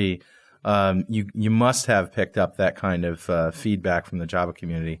JRE. You must have picked up that kind of feedback from the Java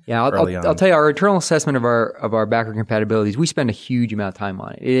community. Yeah, I'll tell you, our internal assessment of our backward compatibilities, we spend a huge amount of time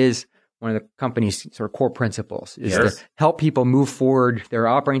on it. It is one of the company's sort of core principles is to help people move forward their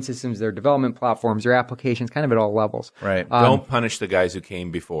operating systems, their development platforms, their applications, kind of at all levels. Right. Don't punish the guys who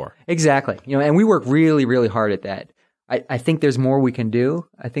came before. Exactly. And we work really, really hard at that. I think there's more we can do.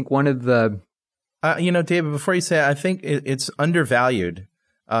 I think one of the David, before you say it, I think it's undervalued.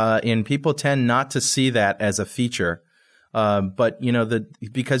 And people tend not to see that as a feature. But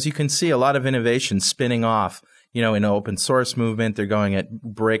because you can see a lot of innovation spinning off, in the open source movement, they're going at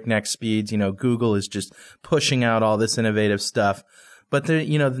breakneck speeds. Google is just pushing out all this innovative stuff, but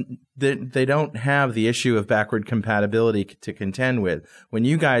they don't have the issue of backward compatibility to contend with. When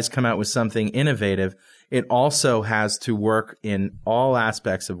you guys come out with something innovative, it also has to work in all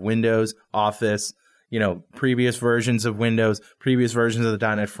aspects of Windows, Office, previous versions of Windows, previous versions of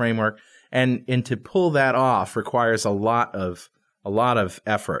the .NET framework, and to pull that off requires a lot of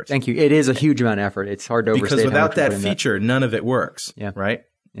effort. Thank you. It is a huge amount of effort. It's hard to overstate. Because without that feature, none of it works. Yeah. Right?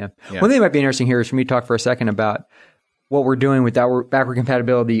 Yeah. One thing that might be interesting here is for me to talk for a second about what we're doing with backward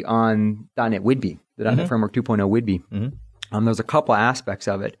compatibility on .NET Would-Be, the .NET Framework 2.0 Would-Be. There's a couple of aspects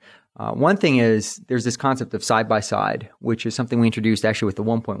of it. One thing is there's this concept of side-by-side, which is something we introduced actually with the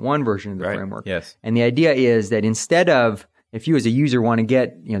 1.1 version of the framework. Yes. And the idea is that instead of, if you as a user want to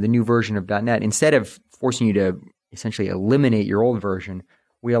get the new version of .NET, instead of forcing you to essentially eliminate your old version,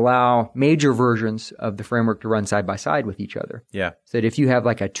 we allow major versions of the framework to run side-by-side with each other. Yeah. So that if you have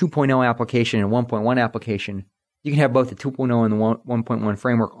like a 2.0 application and 1.1 application, you can have both the 2.0 and the 1.1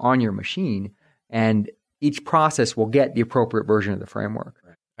 framework on your machine, and each process will get the appropriate version of the framework.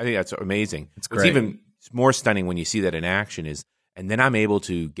 I think that's amazing. It's What's great. even more stunning when you see that in action is, and then I'm able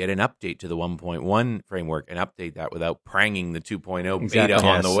to get an update to the 1.1 framework and update that without pranging the 2.0 beta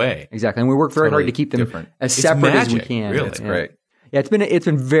on the way. Exactly. And we work very hard to keep them as separate as we can. Really. It's great. Yeah, it's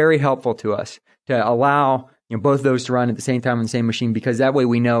been very helpful to us to allow both those to run at the same time on the same machine, because that way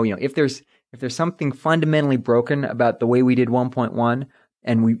we know if there's something fundamentally broken about the way we did 1.1,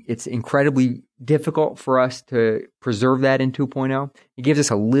 and it's incredibly difficult for us to preserve that in 2.0. It gives us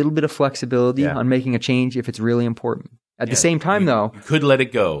a little bit of flexibility on making a change if it's really important. At the same time, though, you could let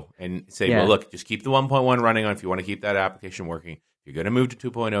it go and say, well, look, just keep the 1.1 running on if you want to keep that application working. If you're going to move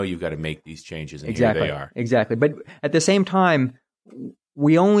to 2.0, you've got to make these changes, and here they are. Exactly. But at the same time,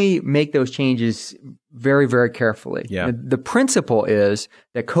 we only make those changes very, very carefully. Yeah. The principle is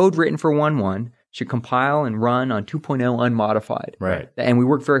that code written for 1.1 should compile and run on 2.0 unmodified. Right. And we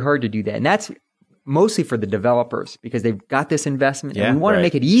work very hard to do that. And that's mostly for the developers, because they've got this investment, and we want to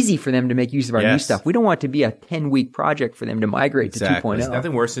make it easy for them to make use of our new stuff. We don't want it to be a 10-week project for them to migrate to 2.0. There's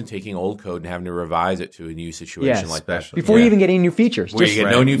nothing worse than taking old code and having to revise it to a new situation like that. Before you even get any new features. Where you get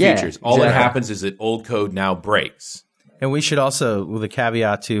no new features. All that happens is that old code now breaks. And we should also, with a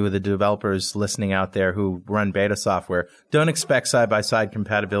caveat to the developers listening out there who run beta software, don't expect side-by-side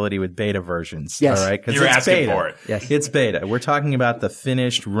compatibility with beta versions. Yes. All right? Because You're it's asking beta. for it. Yes. It's beta. We're talking about the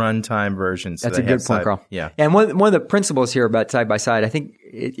finished runtime versions. That's a good point, Carl. Yeah. And one of the principles here about side-by-side, I think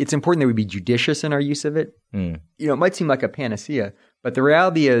it's important that we be judicious in our use of it. It might seem like a panacea, but the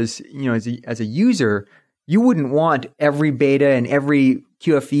reality is, as a user, you wouldn't want every beta and every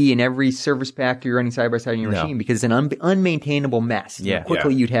QFE in every service pack you're running side by side on your machine because it's an unmaintainable mess.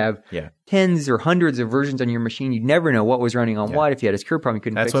 Quickly you'd have tens or hundreds of versions on your machine. You'd never know what was running on what. If you had a secure problem, you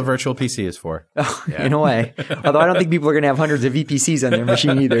couldn't That's fix what virtual PC is for. In a way. Although I don't think people are going to have hundreds of VPCs on their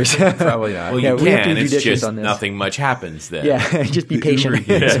machine either. So. Probably not. Well, you can. It's just nothing much happens then. Yeah, just be patient.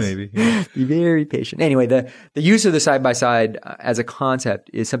 Maybe. Be very patient. Anyway, the use of the side-by-side as a concept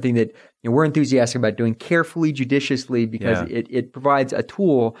is something that we're enthusiastic about doing carefully, judiciously, because it provides a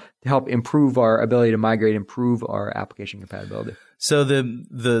tool to help improve our ability to migrate, improve our application compatibility. So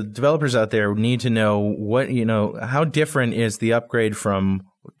the developers out there need to know how different is the upgrade from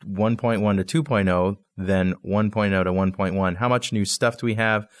 1.1 to 2.0 than 1.0 to 1.1. How much new stuff do we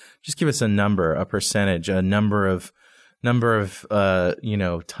have? Just give us a number, a percentage, a number of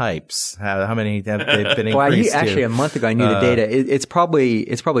types. How many have they been increased Actually, a month ago, I knew the data. It's probably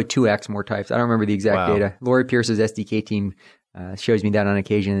 2x more types. I don't remember the exact data. Lori Pierce's SDK team shows me that on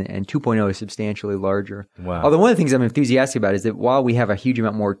occasion, and 2.0 is substantially larger. Wow. Although one of the things I'm enthusiastic about is that while we have a huge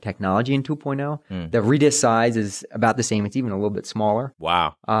amount more technology in 2.0, the redisk size is about the same. It's even a little bit smaller.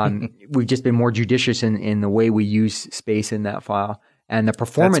 Wow. We've just been more judicious in the way we use space in that file, and the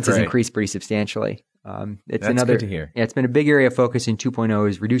performance has increased pretty substantially. That's good to hear. Yeah, it's been a big area of focus in 2.0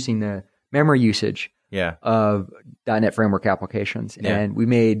 is reducing the memory usage of .NET Framework applications. Yeah. And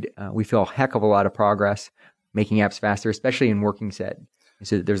we feel a heck of a lot of progress making apps faster, especially in working set,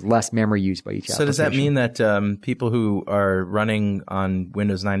 so that there's less memory used by each application. So does that mean that people who are running on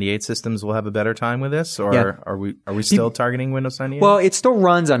Windows 98 systems will have a better time with this, or are we still targeting Windows 98? Well, it still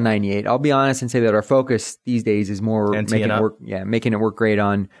runs on 98. I'll be honest and say that our focus these days is more making it work great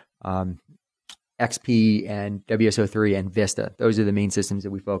on XP and WSO3 and Vista. Those are the main systems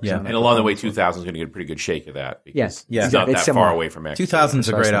that we focus on. And along the way, 2000 is going to get a pretty good shake of that. Because yes. It's not that similar. far away from XP. 2000 is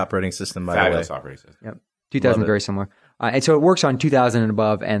a great operating system, by Fabulous the way. operating system. Yep. 2000 very similar. And so it works on 2000 and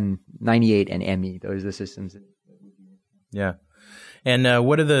above, and 98 and ME. Those are the systems. Yeah. And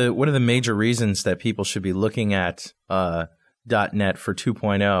what are the major reasons that people should be looking at .NET for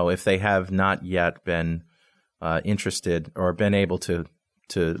 2.0 if they have not yet been interested or been able to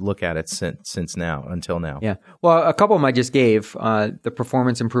look at it since now, until now? Yeah. Well, a couple of them I just gave, the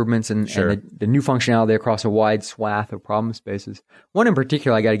performance improvements and the new functionality across a wide swath of problem spaces. One in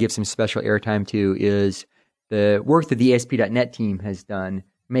particular I got to give some special airtime to is the work that the ASP.NET team has done,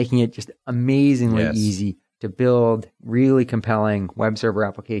 making it just amazingly easy to build really compelling web server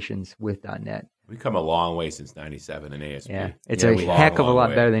applications with .NET. We've come a long way since 97 in ASP. Yeah, it's a heck of a lot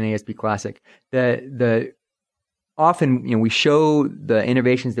better than ASP Classic. Often, we show the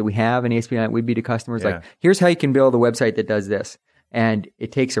innovations that we have in ASP.NET We'd to customers like, here's how you can build a website that does this. And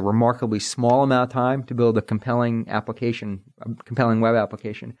it takes a remarkably small amount of time to build a compelling application, a compelling web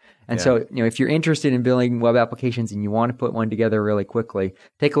application. And so, if you're interested in building web applications and you want to put one together really quickly,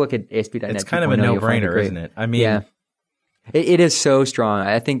 take a look at ASP.NET 2.0. It's kind of a no-brainer, isn't it? I mean, it is so strong.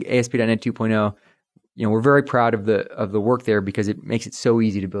 I think ASP.NET 2.0, we're very proud of the work there because it makes it so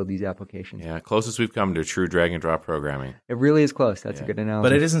easy to build these applications. Yeah, closest we've come to true drag and drop programming. It really is close. That's a good analogy.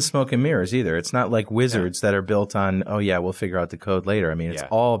 But it isn't smoke and mirrors either. It's not like wizards that are built on, we'll figure out the code later. I mean, it's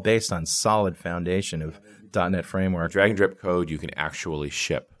all based on solid foundation of .NET Framework. Drag and drop code you can actually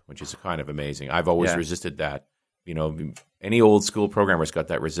ship, which is kind of amazing. I've always resisted that. Any old school programmer's got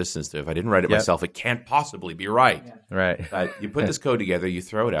that resistance to, if I didn't write it myself, it can't possibly be right. Right. But you put this code together, you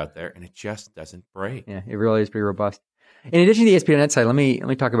throw it out there, and it just doesn't break. Yeah, it really is pretty robust. In addition to the ASP.NET side, let me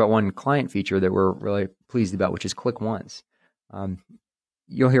talk about one client feature that we're really pleased about, which is Click Once.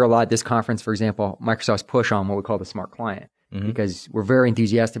 You'll hear a lot at this conference, for example, Microsoft's push on what we call the smart client, because we're very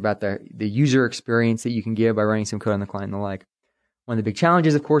enthusiastic about the user experience that you can give by running some code on the client and the like. One of the big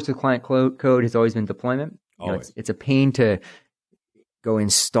challenges, of course, with client code has always been deployment. It's a pain to go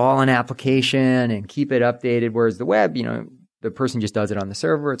install an application and keep it updated, whereas the web, the person just does it on the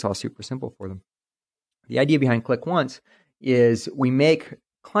server. It's all super simple for them. The idea behind Click Once is we make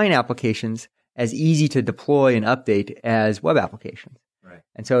client applications as easy to deploy and update as web applications. Right.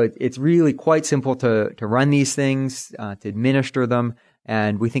 And so it's really quite simple to run these things, to administer them.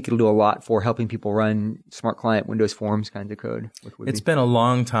 And we think it'll do a lot for helping people run smart client Windows Forms kinds of code. It's been a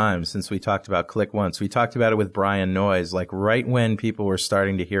long time since we talked about Click Once. We talked about it with Brian Noyes, like right when people were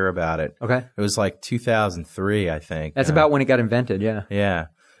starting to hear about it. Okay. It was like 2003, I think. That's about when it got invented, yeah. Yeah.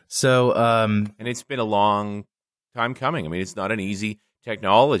 So, and it's been a long time coming. I mean, it's not an easy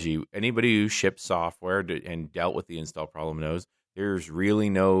technology. Anybody who shipped software and dealt with the install problem knows there's really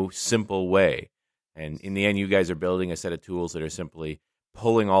no simple way. And in the end, you guys are building a set of tools that are simply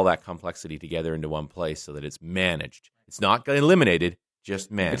pulling all that complexity together into one place so that it's managed. It's not eliminated,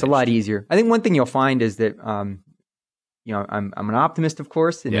 just managed. It's a lot easier. I think one thing you'll find is that I'm an optimist, of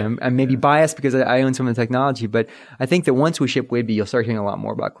course, and I'm maybe biased because I own some of the technology, but I think that once we ship Whidbey, you'll start hearing a lot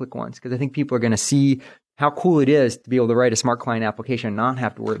more about Click Once, because I think people are going to see how cool it is to be able to write a smart client application and not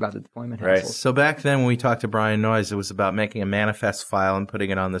have to worry about the deployment hassles. So back then when we talked to Brian Noyes, it was about making a manifest file and putting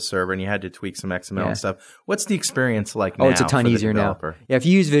it on the server, and you had to tweak some XML and stuff. What's the experience like now? Oh, it's a ton for the easier now. developer? Yeah, if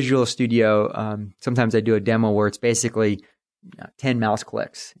you use Visual Studio, sometimes I do a demo where it's basically 10 mouse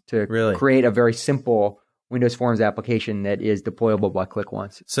clicks to create a very simple Windows Forms application that is deployable by Click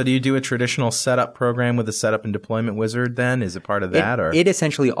Once. So do you do a traditional setup program with a setup and deployment wizard then? Is it part of that? It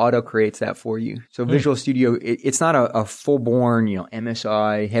essentially auto-creates that for you. So Visual Studio, it's not a full-born,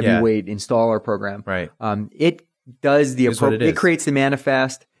 MSI, heavyweight installer program. Right. It does the appropriate, it it creates the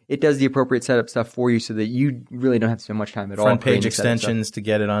manifest. It does the appropriate setup stuff for you so that you really don't have to spend much time at all. Front page extensions to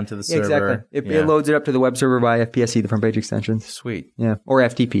get it onto the server. Exactly. It loads it up to the web server via FPSC, the front page extensions. Sweet. Yeah. Or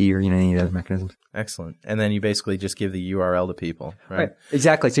FTP or any other mechanisms. Excellent. And then you basically just give the URL to people, right?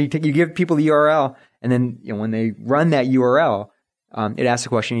 Exactly. So you give people the URL, and then when they run that URL, it asks a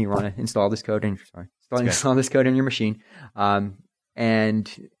question. You want to install this code install this code in your machine,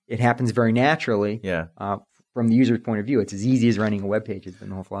 and it happens very naturally. Yeah. From the user's point of view, it's as easy as running a web page. It's been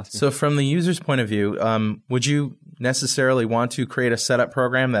the whole philosophy. So from the user's point of view, would you necessarily want to create a setup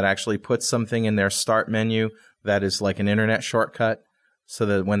program that actually puts something in their start menu that is like an internet shortcut so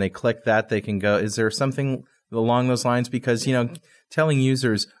that when they click that, they can go? Is there something along those lines? Because, telling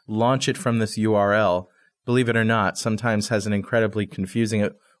users launch it from this URL, believe it or not, sometimes has an incredibly confusing,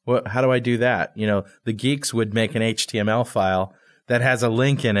 how do I do that? The geeks would make an HTML file that has a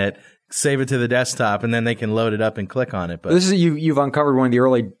link in it, save it to the desktop, and then they can load it up and click on it. But this is you've uncovered one of the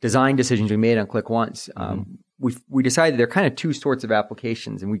early design decisions we made on Click Once. We decided there are kind of two sorts of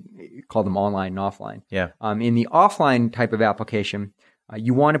applications, and we call them online and offline. Yeah. In the offline type of application,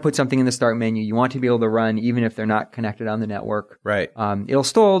 you want to put something in the start menu. You want to be able to run even if they're not connected on the network. Right. It'll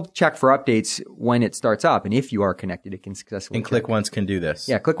still check for updates when it starts up, and if you are connected, it can successfully. And Click Once can do this.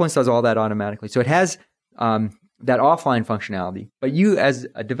 Yeah, Click Once does all that automatically. So it has that offline functionality. But you as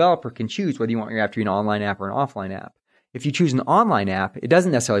a developer can choose whether you want your app to be an online app or an offline app. If you choose an online app, it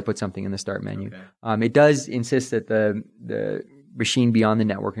doesn't necessarily put something in the start menu. Okay. It does insist that the machine be on the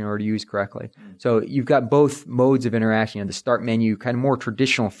network in order to use correctly. So you've got both modes of interaction, the start menu, kind of more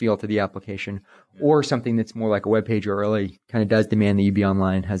traditional feel to the application, or something that's more like a web page or really kind of does demand that you be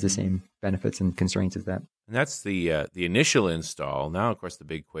online, has the same benefits and constraints as that. And that's the initial install. Now, of course, the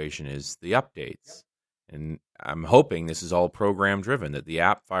big question is the updates. And I'm hoping this is all program driven, that the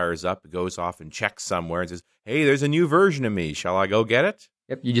app fires up, it goes off and checks somewhere and says, hey, there's a new version of me. Shall I go get it?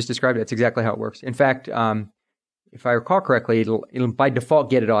 Yep, you just described it. That's exactly how it works. In fact, if I recall correctly, it'll by default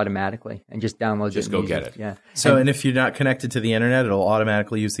get it automatically and just download it. Just go get it. Yeah. So, and if you're not connected to the internet, it'll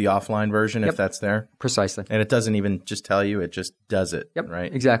automatically use the offline version if that's there? Precisely. And it doesn't even just tell you, it just does it,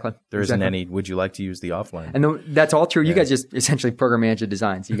 right? Exactly. There isn't any, would you like to use the offline? And that's all true. You guys just essentially program manage the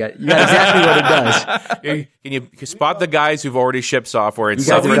design. So you got exactly what it does. Can you spot the guys who've already shipped software and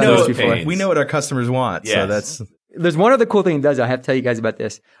suffered those pains? We know what our customers want, yes. so that's... There's one other cool thing it does. I have to tell you guys about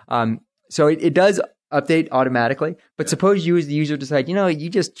this. So it does update automatically, but suppose you as the user decide, you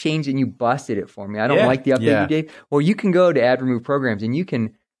just changed and you busted it for me. I don't like the update you did. Well, you can go to add remove programs and you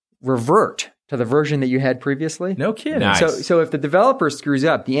can revert to the version that you had previously. No kidding. Nice. So if the developer screws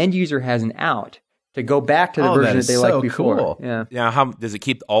up, the end user has an out to go back to the version that they liked before. Cool. Yeah. Now, how does it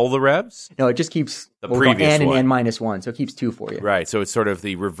keep all the revs? No, it just keeps the previous n one. and n-1, so it keeps 2 for you. Right. So it's sort of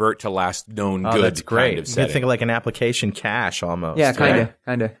the revert to last known good that's great. kind of You setting. can think of like an application cache almost. Yeah,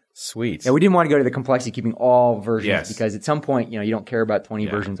 kind of. Sweet. Yeah, we didn't want to go to the complexity of keeping all versions because at some point, you don't care about 20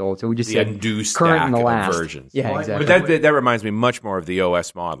 versions old. So we just the said undo current and the stack last of versions. Yeah, exactly. But that reminds me much more of the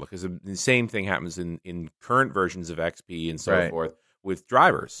OS model, because the same thing happens in current versions of XP and so forth with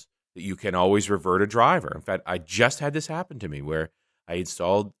drivers, that you can always revert a driver. In fact, I just had this happen to me where I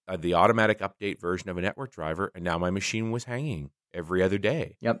installed the automatic update version of a network driver, and now my machine was hanging every other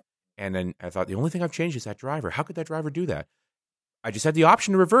day. Yep. And then I thought, the only thing I've changed is that driver. How could that driver do that? I just had the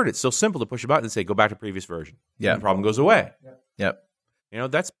option to revert it. It's so simple to push a button and say, go back to previous version. Yeah. And the problem goes away. Yep.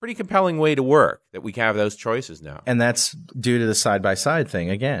 That's a pretty compelling way to work, that we can have those choices now. And that's due to the side-by-side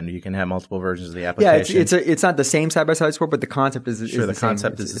thing. Again, you can have multiple versions of the application. Yeah, it's not the same side-by-side support, but the concept is the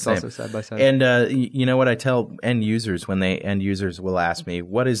concept is the same. It's also side-by-side. And you know what I tell end users when end users will ask me,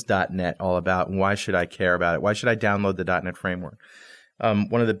 what is .NET all about and why should I care about it? Why should I download the .NET framework?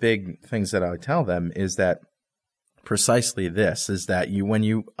 One of the big things that I would tell them is that precisely this, is that when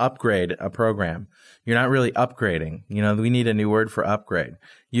you upgrade a program, you're not really upgrading. We need a new word for upgrade.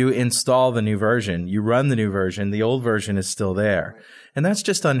 You install the new version, you run the new version, the old version is still there. And that's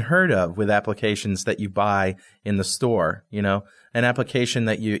just unheard of with applications that you buy in the store, an application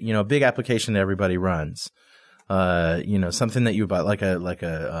that a big application that everybody runs. Something that you buy, like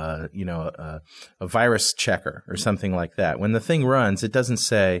a virus checker or something like that. When the thing runs, it doesn't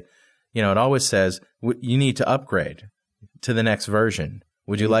say, it always says you need to upgrade to the next version.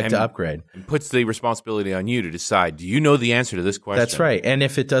 Would you like to upgrade? And puts the responsibility on you to decide, do you know the answer to this question? That's right. And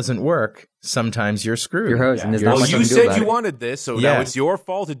if it doesn't work, sometimes you're screwed. You're hosed. And there's not much you you can do said about you it. wanted this, so now it's your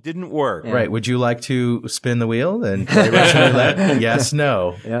fault it didn't work. Yeah. Right. Would you like to spin the wheel and play Russian roulette? Yes,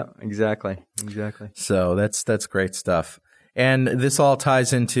 no. Yeah, exactly. So that's great stuff. And this all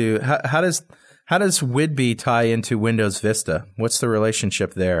ties into how does Whidbey tie into Windows Vista? What's the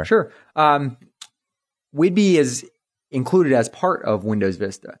relationship there? Sure. Whidbey is included as part of Windows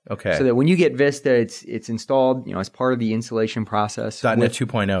Vista. Okay. So that when you get Vista, it's installed, as part of the installation process. .NET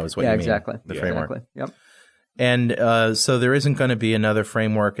 2.0 is what you mean. Exactly. The framework. Exactly. Yep. And so there isn't going to be another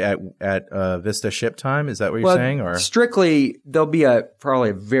framework at Vista ship time? Is that what you're saying? Or strictly, there'll be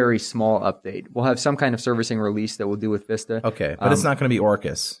probably a very small update. We'll have some kind of servicing release that we'll do with Vista. Okay, but it's not going to be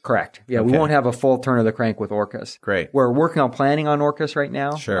Orcus. Correct. Yeah, Okay. we won't have a full turn of the crank with Orcus. Great. We're working on planning on Orcus right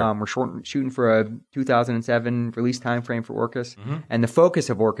now. Sure. We're shooting for a 2007 release timeframe for Orcus. Mm-hmm. And the focus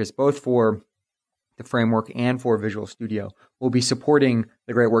of Orcus, both for the framework and for Visual Studio, will be supporting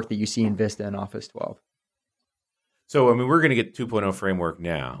the great work that you see in Vista and Office 12. So, we're going to get 2.0 framework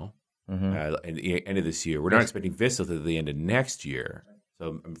now at the end of this year. We're not expecting Vista to the end of next year.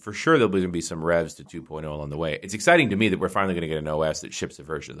 So, for sure, there'll be some revs to 2.0 along the way. It's exciting to me that we're finally going to get an OS that ships a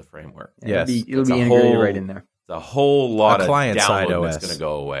version of the framework. Yes. It'll be integrated right in there. It's a whole lot of client-side download OS. that's going to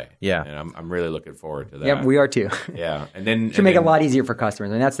go away. Yeah. And I'm really looking forward to that. Yep, we are too. Yeah. And then Should make it a lot easier for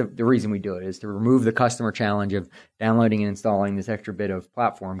customers. And that's the reason we do it, is to remove the customer challenge of downloading and installing this extra bit of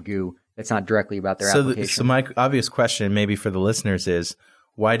platform goo that's not directly about their application. So my obvious question, maybe for the listeners, is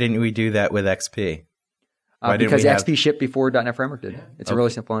why didn't we do that with XP? Because XP shipped before .NET Framework did. It's a really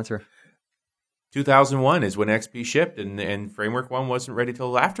simple answer. 2001 is when XP shipped, and Framework 1 wasn't ready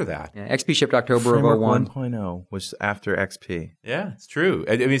till after that. Yeah, XP shipped October Framework of 01. 1.0 was after XP. Yeah, it's true.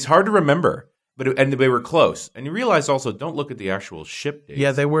 It's hard to remember, and they were close. And you realize also, don't look at the actual ship dates.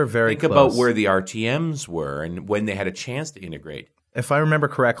 Yeah, they were very close. Think about where the RTMs were and when they had a chance to integrate. If I remember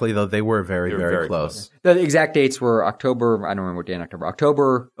correctly, though, they were very close. The exact dates were October, I don't remember what day in October.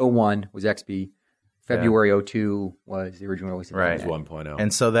 October 01 was XP. February 02 was the original release of right. It was 1.0.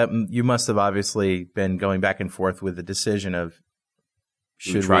 And so that you must have obviously been going back and forth with the decision of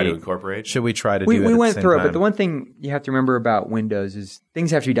should we try to incorporate? Should we try to do it? We went through time? it, but the one thing you have to remember about Windows is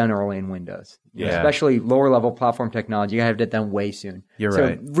things have to be done early in Windows. Yeah. Especially lower level platform technology, you have to have it done way soon. You're so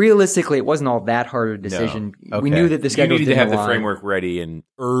right. Realistically, it wasn't all that hard of a decision. No. Okay. We knew that the schedule you needed to have align. the framework ready in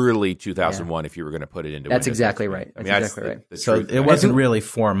early 2001 if you were going to put it into That's Windows. exactly right. That's exactly right. The so truth. it wasn't really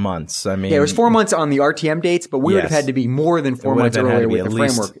 4 months. I mean, Yeah, it was 4 months on the RTM dates, but we would have had to be more than 4 months earlier with the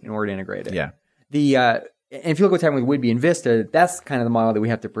framework in order to integrate it. Yeah. And if you look what's happening with Whidbey and Vista, that's kind of the model that we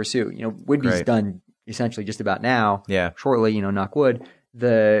have to pursue. Whidbey's done essentially just about now. Yeah. Shortly, knock wood.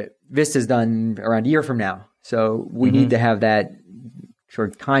 The Vista's done around a year from now. So we need to have that sort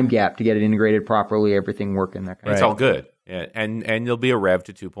of time gap to get it integrated properly, everything working. That kind It's all good. Yeah. And there'll be a rev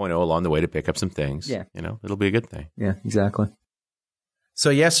to 2.0 along the way to pick up some things. Yeah. It'll be a good thing. Yeah, exactly. So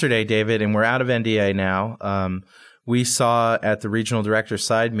yesterday, David, and we're out of NDA now, we saw at the regional director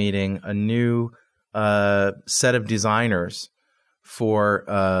side meeting a new set of designers for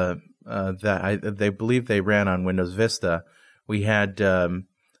that they believe they ran on Windows Vista. We had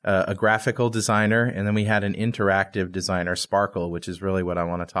a graphical designer, and then we had an interactive designer, Sparkle, which is really what I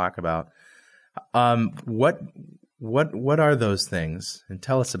want to talk about. What are those things? And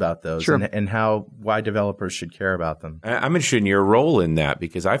tell us about those, Sure. and why developers should care about them. I'm interested in your role in that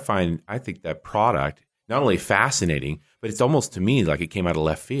because I think that product not only fascinating, but it's almost to me like it came out of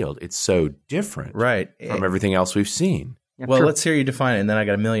left field. It's so different from everything else we've seen. Yeah, well, sure. let's hear you define it, and then I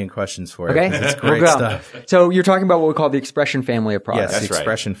got a million questions for you. Okay. It's great We'll go. stuff. So you're talking about what we call the Expression family of products. Yes, That's the right.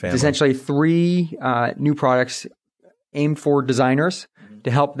 Expression family. It's essentially 3 new products aimed for designers to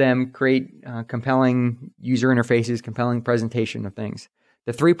help them create compelling user interfaces, compelling presentation of things.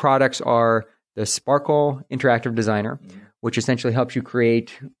 The 3 products are the Sparkle Interactive Designer, which essentially helps you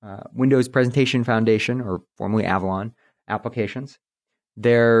create Windows Presentation Foundation, or formerly Avalon, applications.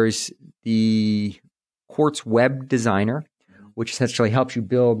 There's the Quartz Web Designer, which essentially helps you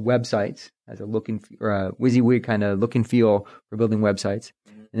build websites as a WYSIWYG kind of look and feel for building websites.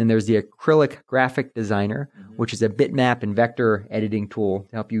 And then there's the acrylic graphic designer, which is a bitmap and vector editing tool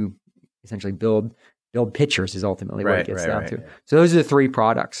to help you essentially build pictures is ultimately what it gets down to. So those are the 3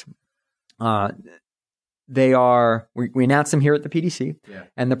 products. They are, we announced them here at the PDC,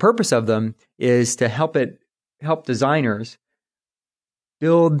 and the purpose of them is to help designers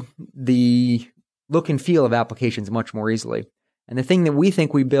build the look and feel of applications much more easily. And the thing that we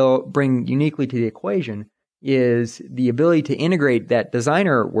think we bring uniquely to the equation is the ability to integrate that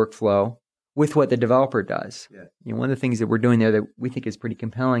designer workflow with what the developer does. You know, one of the things that we're doing there that we think is pretty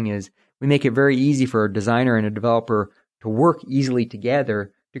compelling is we make it very easy for a designer and a developer to work easily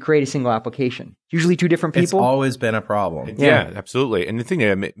together to create a single application. Usually 2 different people. It's always been a problem. Yeah, absolutely. And the thing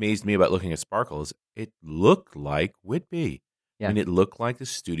that amazed me about looking at Sparkle is it looked like Whitby. Yeah. I mean, it looked like the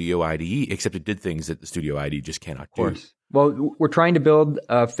Studio IDE, except it did things that the Studio IDE just cannot do. Well, we're trying to build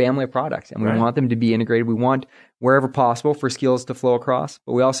a family of products, and we want them to be integrated. We want, wherever possible, for skills to flow across.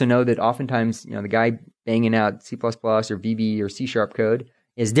 But we also know that oftentimes, the guy banging out C++ or VB or C# code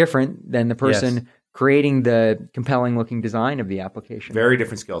is different than the person creating the compelling-looking design of the application. Very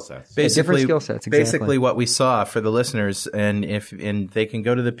different skill sets. Different skill sets, exactly. Basically what we saw for the listeners, and they can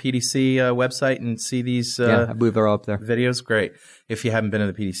go to the PDC website and see these I believe they're all up there. videos. Great. If you haven't been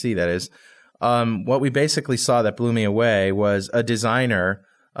to the PDC, that is. What we basically saw that blew me away was a designer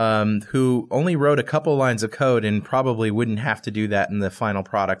who only wrote a couple lines of code and probably wouldn't have to do that in the final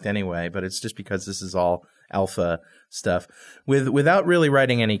product anyway, but it's just because this is all alpha stuff. Without really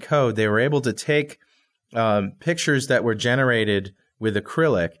writing any code, they were able to take pictures that were generated with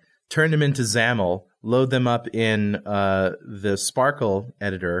acrylic, turn them into XAML, load them up in the Sparkle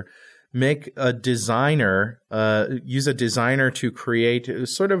editor, make a designer, use a designer to create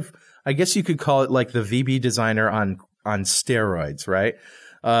sort of, I guess you could call it like the VB designer on steroids, right?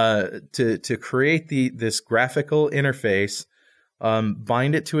 To create this graphical interface,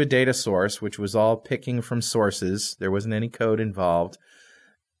 bind it to a data source, which was all picking from sources. There wasn't any code involved.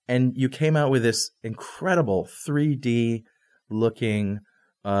 And you came out with this incredible 3D looking,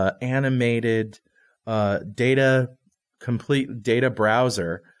 animated, complete data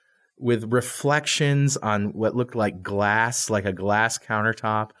browser with reflections on what looked like glass, like a glass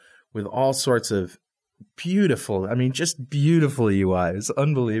countertop, with all sorts of beautiful, just beautiful UI. It was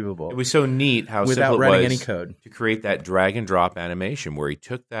unbelievable. It was so neat how without simple writing it was any code to create that drag and drop animation where he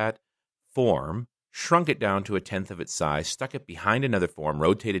took that form, shrunk it down to 1/10 of its size, stuck it behind another form,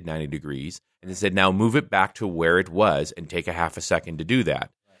 rotated 90 degrees, and then said, now move it back to where it was and take a half a second to do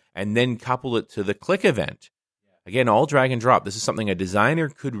that. And then couple it to the click event. Again, all drag and drop. This is something a designer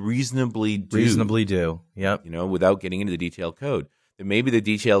could reasonably do. Yep. Without getting into the detailed code. Then maybe the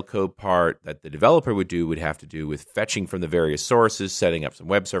detailed code part that the developer would have to do with fetching from the various sources, setting up some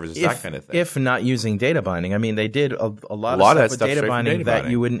web services, that kind of thing. If not using data binding. They did a lot of stuff with data binding that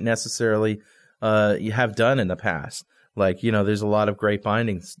you wouldn't necessarily you have done in the past. There's a lot of great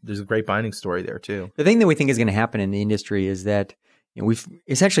bindings. There's a great binding story there too. The thing that we think is going to happen in the industry is that we've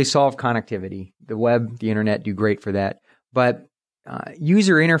essentially solved connectivity. The web, the internet do great for that. But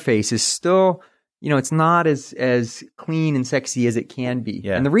user interface is still, it's not as clean and sexy as it can be.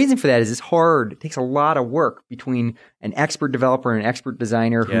 Yeah. And the reason for that is it's hard. It takes a lot of work between an expert developer and an expert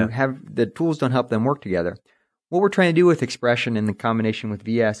designer who have the tools don't help them work together. What we're trying to do with Expression and the combination with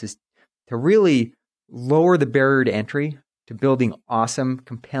VS is to really lower the barrier to entry to building awesome,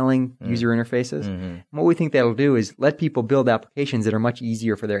 compelling user interfaces. Mm-hmm. And what we think that'll do is let people build applications that are much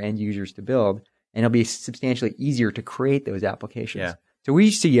easier for their end users to build, and it'll be substantially easier to create those applications. Yeah. So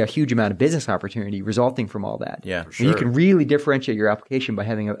we see a huge amount of business opportunity resulting from all that. Yeah, for sure. And you can really differentiate your application by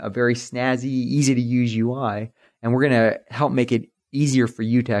having a very snazzy, easy-to-use UI, and we're going to help make it easier for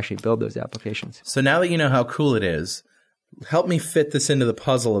you to actually build those applications. So now that you know how cool it is, help me fit this into the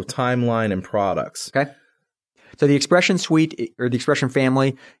puzzle of timeline and products. Okay. So the Expression Suite or the Expression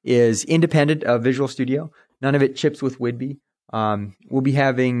family is independent of Visual Studio. None of it chips with Whidbey. We'll be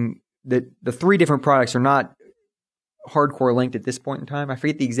having the 3 different products are not hardcore linked at this point in time. I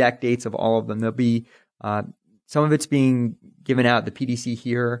forget the exact dates of all of them. There'll be some of it's being given out at the PDC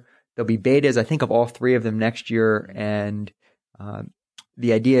here. There'll be betas, I think, of all 3 of them next year. And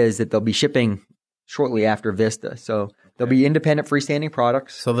the idea is that they'll be shipping shortly after Vista. So there'll be independent freestanding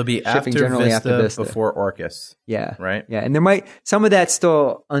products. So they'll be after Vista, before Orcus. Yeah. Right? Yeah. And there might, some of that's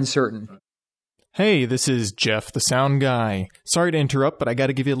still uncertain. Hey, this is Jeff, the sound guy. Sorry to interrupt, but I got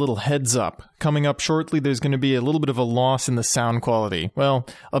to give you a little heads up. Coming up shortly, there's going to be a little bit of a loss in the sound quality. Well,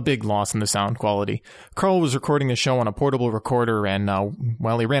 a big loss in the sound quality. Carl was recording the show on a portable recorder, and,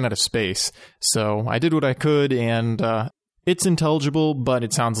 he ran out of space. So I did what I could, and it's intelligible, but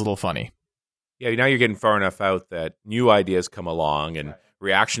it sounds a little funny. Yeah, now you're getting far enough out that new ideas come along, and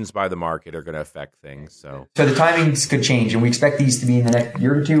reactions by the market are going to affect things. So the timings could change, and we expect these to be in the next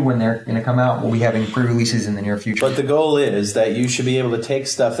year or two when they're going to come out. We'll be having pre-releases in the near future. But the goal is that you should be able to take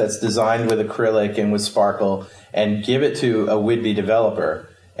stuff that's designed with acrylic and with sparkle and give it to a would-be developer,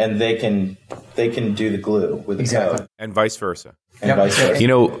 and they can do the glue with the code. And vice versa. Vice versa.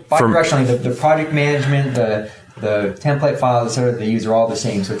 Bidirectionally, the project management, the template files that they use are all the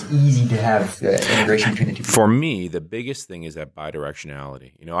same, so it's easy to have integration between the two. For me, the biggest thing is that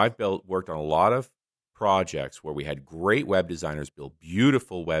bidirectionality. I've worked on a lot of projects where we had great web designers build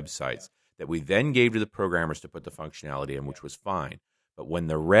beautiful websites that we then gave to the programmers to put the functionality in, which was fine. But when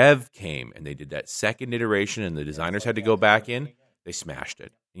the rev came and they did that second iteration and the designers had to go back in, they smashed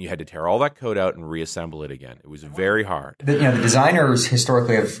it. And you had to tear all that code out and reassemble it again. It was very hard. The designers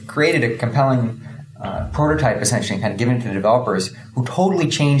historically have created a compelling prototype, essentially, and kind of given it to the developers who totally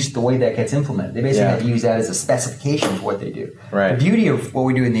changed the way that gets implemented. They basically have to use that as a specification for what they do. Right. The beauty of what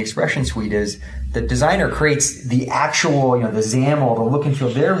we do in the Expression Suite is the designer creates the actual, the XAML, the look and feel.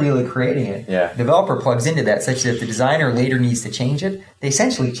 They're really creating it. Yeah. The developer plugs into that such that if the designer later needs to change it, they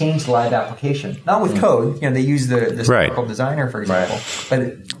essentially change the live application. Not with code. They use the Sparkle designer, for example.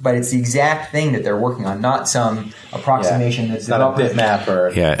 Right. But it's the exact thing that they're working on, not some approximation that's not a bitmap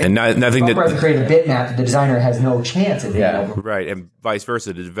or... Yeah, and nothing that... The developer has created a bitmap, the designer has no chance of being able to... Right, and vice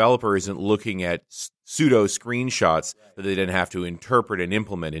versa. The developer isn't looking at pseudo screenshots that they then have to interpret and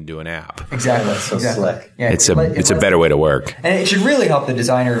implement into an app. Exactly. So slick. Yeah, it's a better way to work. And it should really help the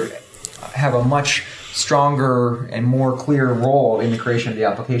designer have a much stronger and more clear role in the creation of the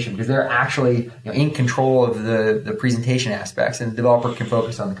application, because they're actually in control of the presentation aspects, and the developer can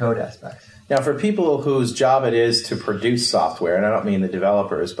focus on the code aspects. Now, for people whose job it is to produce software, and I don't mean the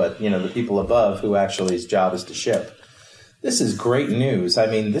developers, but the people above who actually's job is to ship, this is great news. I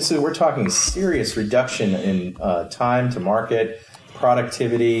mean, we're talking serious reduction in time to market,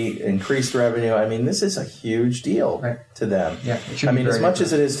 productivity, increased revenue. I mean, this is a huge deal to them. Yeah, as much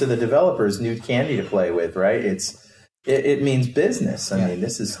as it is to the developers, new candy to play with, right? It means business. I mean,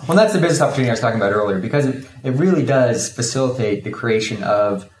 this is... Well, that's the business opportunity I was talking about earlier, because it really does facilitate the creation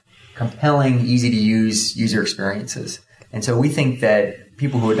of compelling, easy-to-use user experiences. And so we think that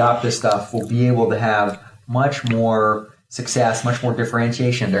people who adopt this stuff will be able to have much more success, much more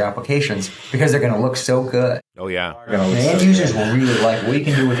differentiation in their applications, because they're going to look so good. Oh, yeah. The end users will really like what you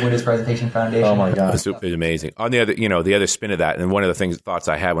can do with Windows Presentation Foundation. Oh, my God. It's amazing. On the other, the other spin of that, and one of the thoughts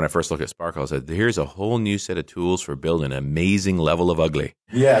I had when I first looked at Sparkle, I said, here's a whole new set of tools for building an amazing level of ugly.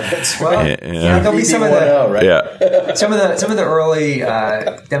 Yeah, that's right. There'll be some of the some of the early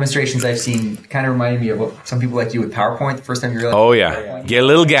demonstrations I've seen kind of reminded me of what some people like you with PowerPoint. The first time you realize, oh yeah, get a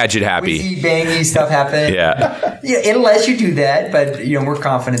little gadget happy. We see bangy stuff happen. Yeah, it'll let you do that, but we're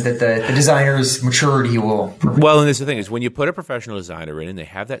confident that the designer's maturity will. Well, and this is the thing is when you put a professional designer in, and they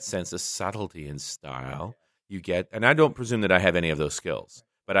have that sense of subtlety and style, you get. And I don't presume that I have any of those skills.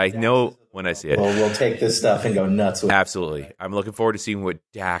 But I know when I see it. Well, we'll take this stuff and go nuts with it. Absolutely. I'm looking forward to seeing what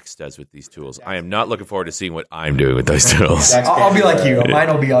Dax does with these tools. I am not looking forward to seeing what I'm doing with those tools. I'll be like you. Mine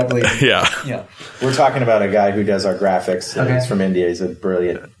will be ugly. Yeah. We're talking about a guy who does our graphics. Okay. He's from India. He's a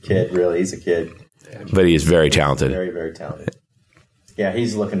brilliant kid, really. He's a kid. But he is very talented. Very, very talented. Yeah,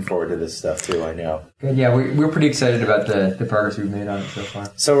 he's looking forward to this stuff too, I know. Good. Yeah, we're pretty excited about the progress we've made on it so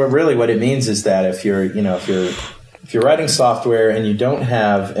far. So really what it means is that if you're writing software and you don't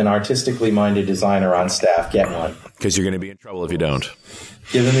have an artistically minded designer on staff, get one. Because you're going to be in trouble if you don't.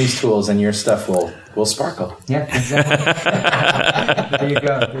 Give them these tools and your stuff will sparkle. Yeah, exactly. There you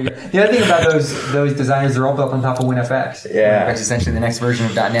go. The other thing about those designers, they're all built on top of WinFX. Yeah. WinFX is essentially the next version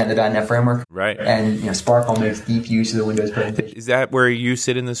of .NET, the .NET framework. Right. And Sparkle makes deep use of the Windows presentation. Is that where you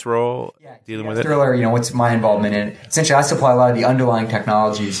sit in this role, dealing with it? Earlier, what's my involvement in it? Essentially, I supply a lot of the underlying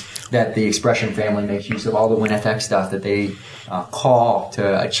technologies that the Expression family makes use of, all the WinFX stuff that they call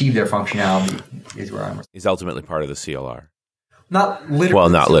to achieve their functionality is where I'm. Is ultimately part of the CLR. Not literally. Well,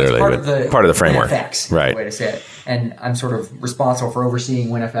 not literally, but part of the framework. WinFX, right. Is the way to say it. And I'm sort of responsible for overseeing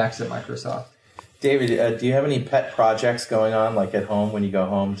WinFX at Microsoft. David, do you have any pet projects going on, like at home when you go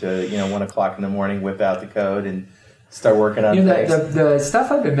home to 1 o'clock in the morning, whip out the code and start working on things? The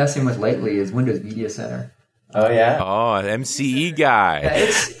stuff I've been messing with lately is Windows Media Center. Oh, yeah? Oh, MCE guy.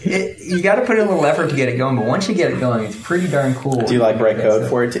 Yeah, you got to put in a little effort to get it going, but once you get it going, it's pretty darn cool. Do you write code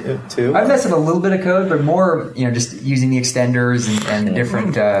for it too? I've messed with a little bit of code, but more, just using the extenders and the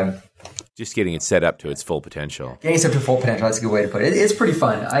different... just getting it set up to its full potential. Getting it up to full potential, that's a good way to put it. It's pretty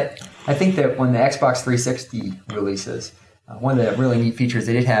fun. I think that when the Xbox 360 releases... one of the really neat features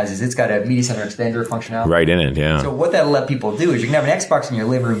that it has is it's got a Media Center extender functionality. Right in it, yeah. So what that'll let people do is you can have an Xbox in your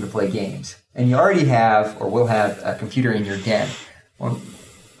living room to play games. And you already have, or will have, a computer in your den. Well,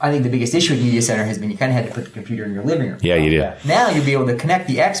 I think the biggest issue with Media Center has been you kind of had to put the computer in your living room. Yeah, you did. Now you'll be able to connect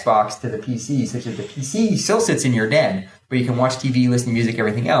the Xbox to the PC, such that the PC still sits in your den, but you can watch TV, listen to music,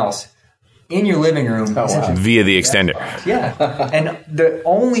 everything else in your living room. Via the extender. Yeah. And the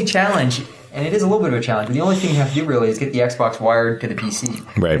only challenge, and it is a little bit of a challenge, but the only thing you have to do really is get the Xbox wired to the PC.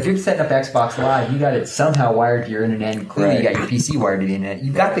 Right. If you're setting up Xbox Live, you got it somehow wired to your internet, and clearly you got your PC wired to the internet.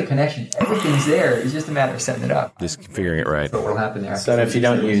 You've got the connection. Everything's there. It's just a matter of setting it up. Just figuring it right. That's what will happen there. So if you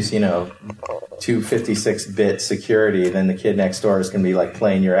don't use, 256-bit security, then the kid next door is going to be like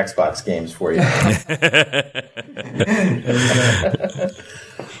playing your Xbox games for you.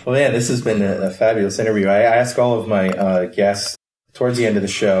 Well, man, this has been a fabulous interview. I ask all of my guests towards the end of the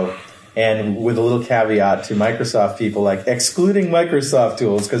show, and with a little caveat to Microsoft people, like excluding Microsoft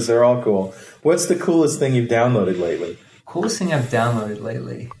tools because they're all cool. What's the coolest thing you've downloaded lately? Coolest thing I've downloaded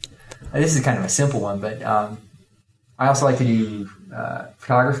lately. This is kind of a simple one, but I also like to do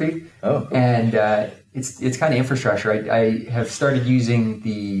photography. Oh, cool. And it's kind of infrastructure. I have started using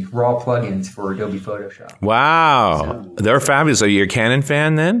the raw plugins for Adobe Photoshop. Wow. They're fabulous. Are you a Canon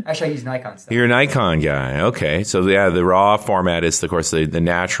fan then? Actually, I use Nikon stuff. You're a Nikon guy. Okay. So, yeah, the raw format is, of course, the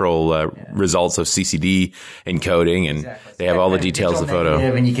natural results of CCD encoding, and they have all the details of the photo.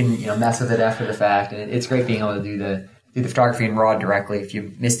 And you can mess with it after the fact. And it's great being able to do the photography in RAW directly. If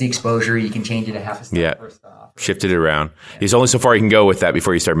you miss the exposure, you can change it a half a step or a stop. Shifted it around. There's only so far you can go with that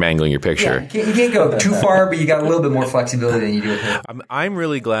before you start mangling your picture. Yeah, you can't go too far, but you got a little bit more flexibility than you do with it. I'm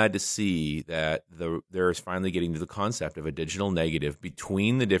really glad to see that there is finally getting to the concept of a digital negative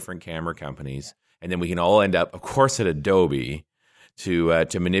between the different camera companies, and then we can all end up, of course, at Adobe to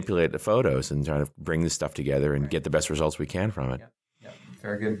manipulate the photos and try to bring this stuff together and get the best results we can from it. Yeah,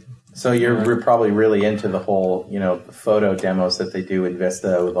 very good. So you're probably really into the whole, photo demos that they do in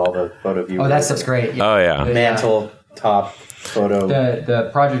Vista with all the photo viewers. Oh, that stuff's great. Yeah. Oh, yeah. Mantle, top, photo. The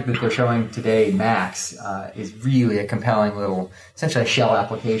project that they're showing today, Max, is really a compelling little, essentially a shell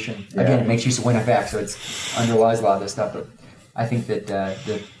application. Yeah. Again, it makes use of WinFX, so it underlies a lot of this stuff. But I think that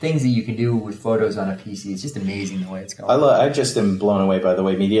the things that you can do with photos on a PC is just amazing the way it's going. I just am blown away by the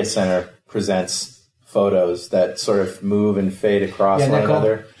way Media Center presents photos that sort of move and fade across one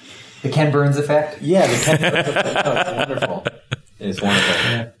another. The Ken Burns effect? Yeah, the Ken Burns effect. Oh, it's wonderful. It's wonderful.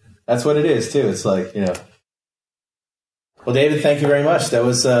 Yeah. That's what it is, too. It's like, Well, David, thank you very much. That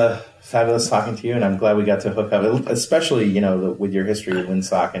was fabulous talking to you, and I'm glad we got to hook up, especially, with your history with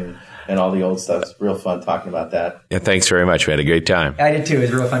WinSock and all the old stuff. It's real fun talking about that. Yeah, thanks very much. We had a great time. I did, too. It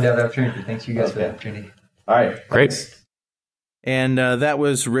was real fun to have the opportunity. Thanks to you guys for the opportunity. All right. Great. Thanks. And that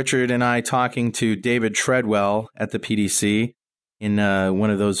was Richard and I talking to David Treadwell at the PDC in one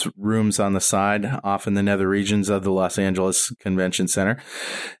of those rooms on the side off in the nether regions of the Los Angeles Convention Center.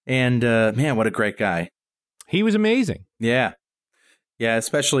 And man, what a great guy. He was amazing. Yeah. Yeah,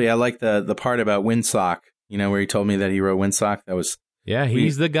 especially I like the part about WinSock, where he told me that he wrote WinSock. That was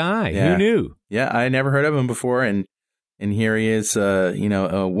he's the guy. Yeah. Who knew? Yeah, I never heard of him before, and here he is,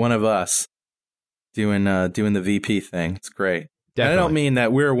 one of us doing the VP thing. It's great. Definitely. I don't mean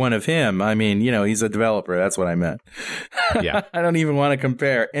that we're one of him. I mean, he's a developer. That's what I meant. Yeah. I don't even want to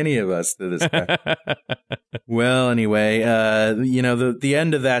compare any of us to this guy. Well, anyway, the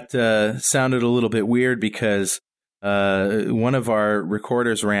end of that sounded a little bit weird because one of our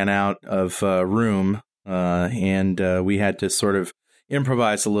recorders ran out of room, and we had to sort of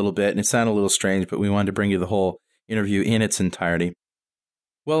improvise a little bit, and it sounded a little strange, but we wanted to bring you the whole interview in its entirety.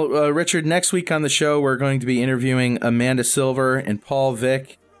 Well, Richard, next week on the show, we're going to be interviewing Amanda Silver and Paul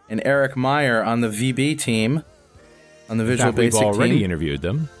Vick and Eric Meyer on the VB team, on the Visual Basic team. We've already interviewed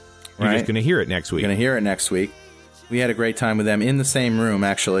them. You're just going to hear it next week. We're going to hear it next week. We had a great time with them in the same room,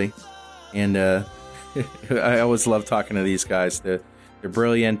 actually. And I always love talking to these guys. They're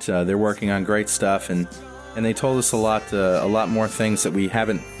brilliant. They're working on great stuff. And they told us a lot more things that we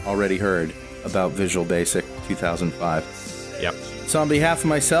haven't already heard about Visual Basic 2005. Yep. So on behalf of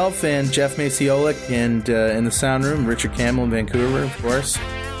myself and Jeff Maciolik and in the sound room, Richard Campbell in Vancouver, of course,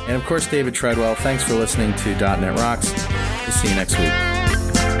 and of course David Treadwell, thanks for listening to .NET Rocks. We'll see you next week.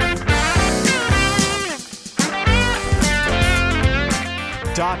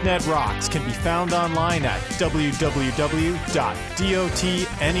 .NET Rocks can be found online at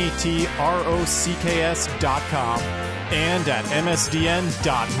www.dotnetrocks.com and at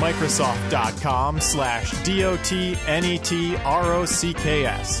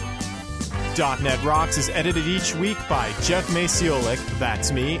msdn.microsoft.com/dotnetrocks. .NET Rocks is edited each week by Jeff Maciolik,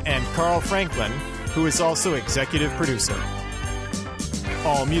 that's me, and Carl Franklin, who is also executive producer.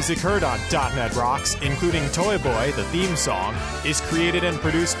 All music heard on .NET Rocks, including Toy Boy, the theme song, is created and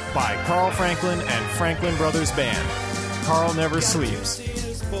produced by Carl Franklin and Franklin Brothers Band. Carl never sleeps.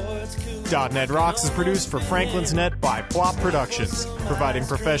 .NET Rocks is produced for Franklin's Net by Plop Productions, providing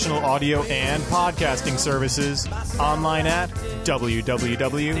professional audio and podcasting services. Online at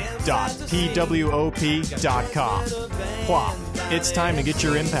www.pwop.com. Plop, it's time to get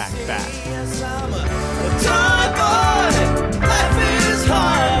your impact back.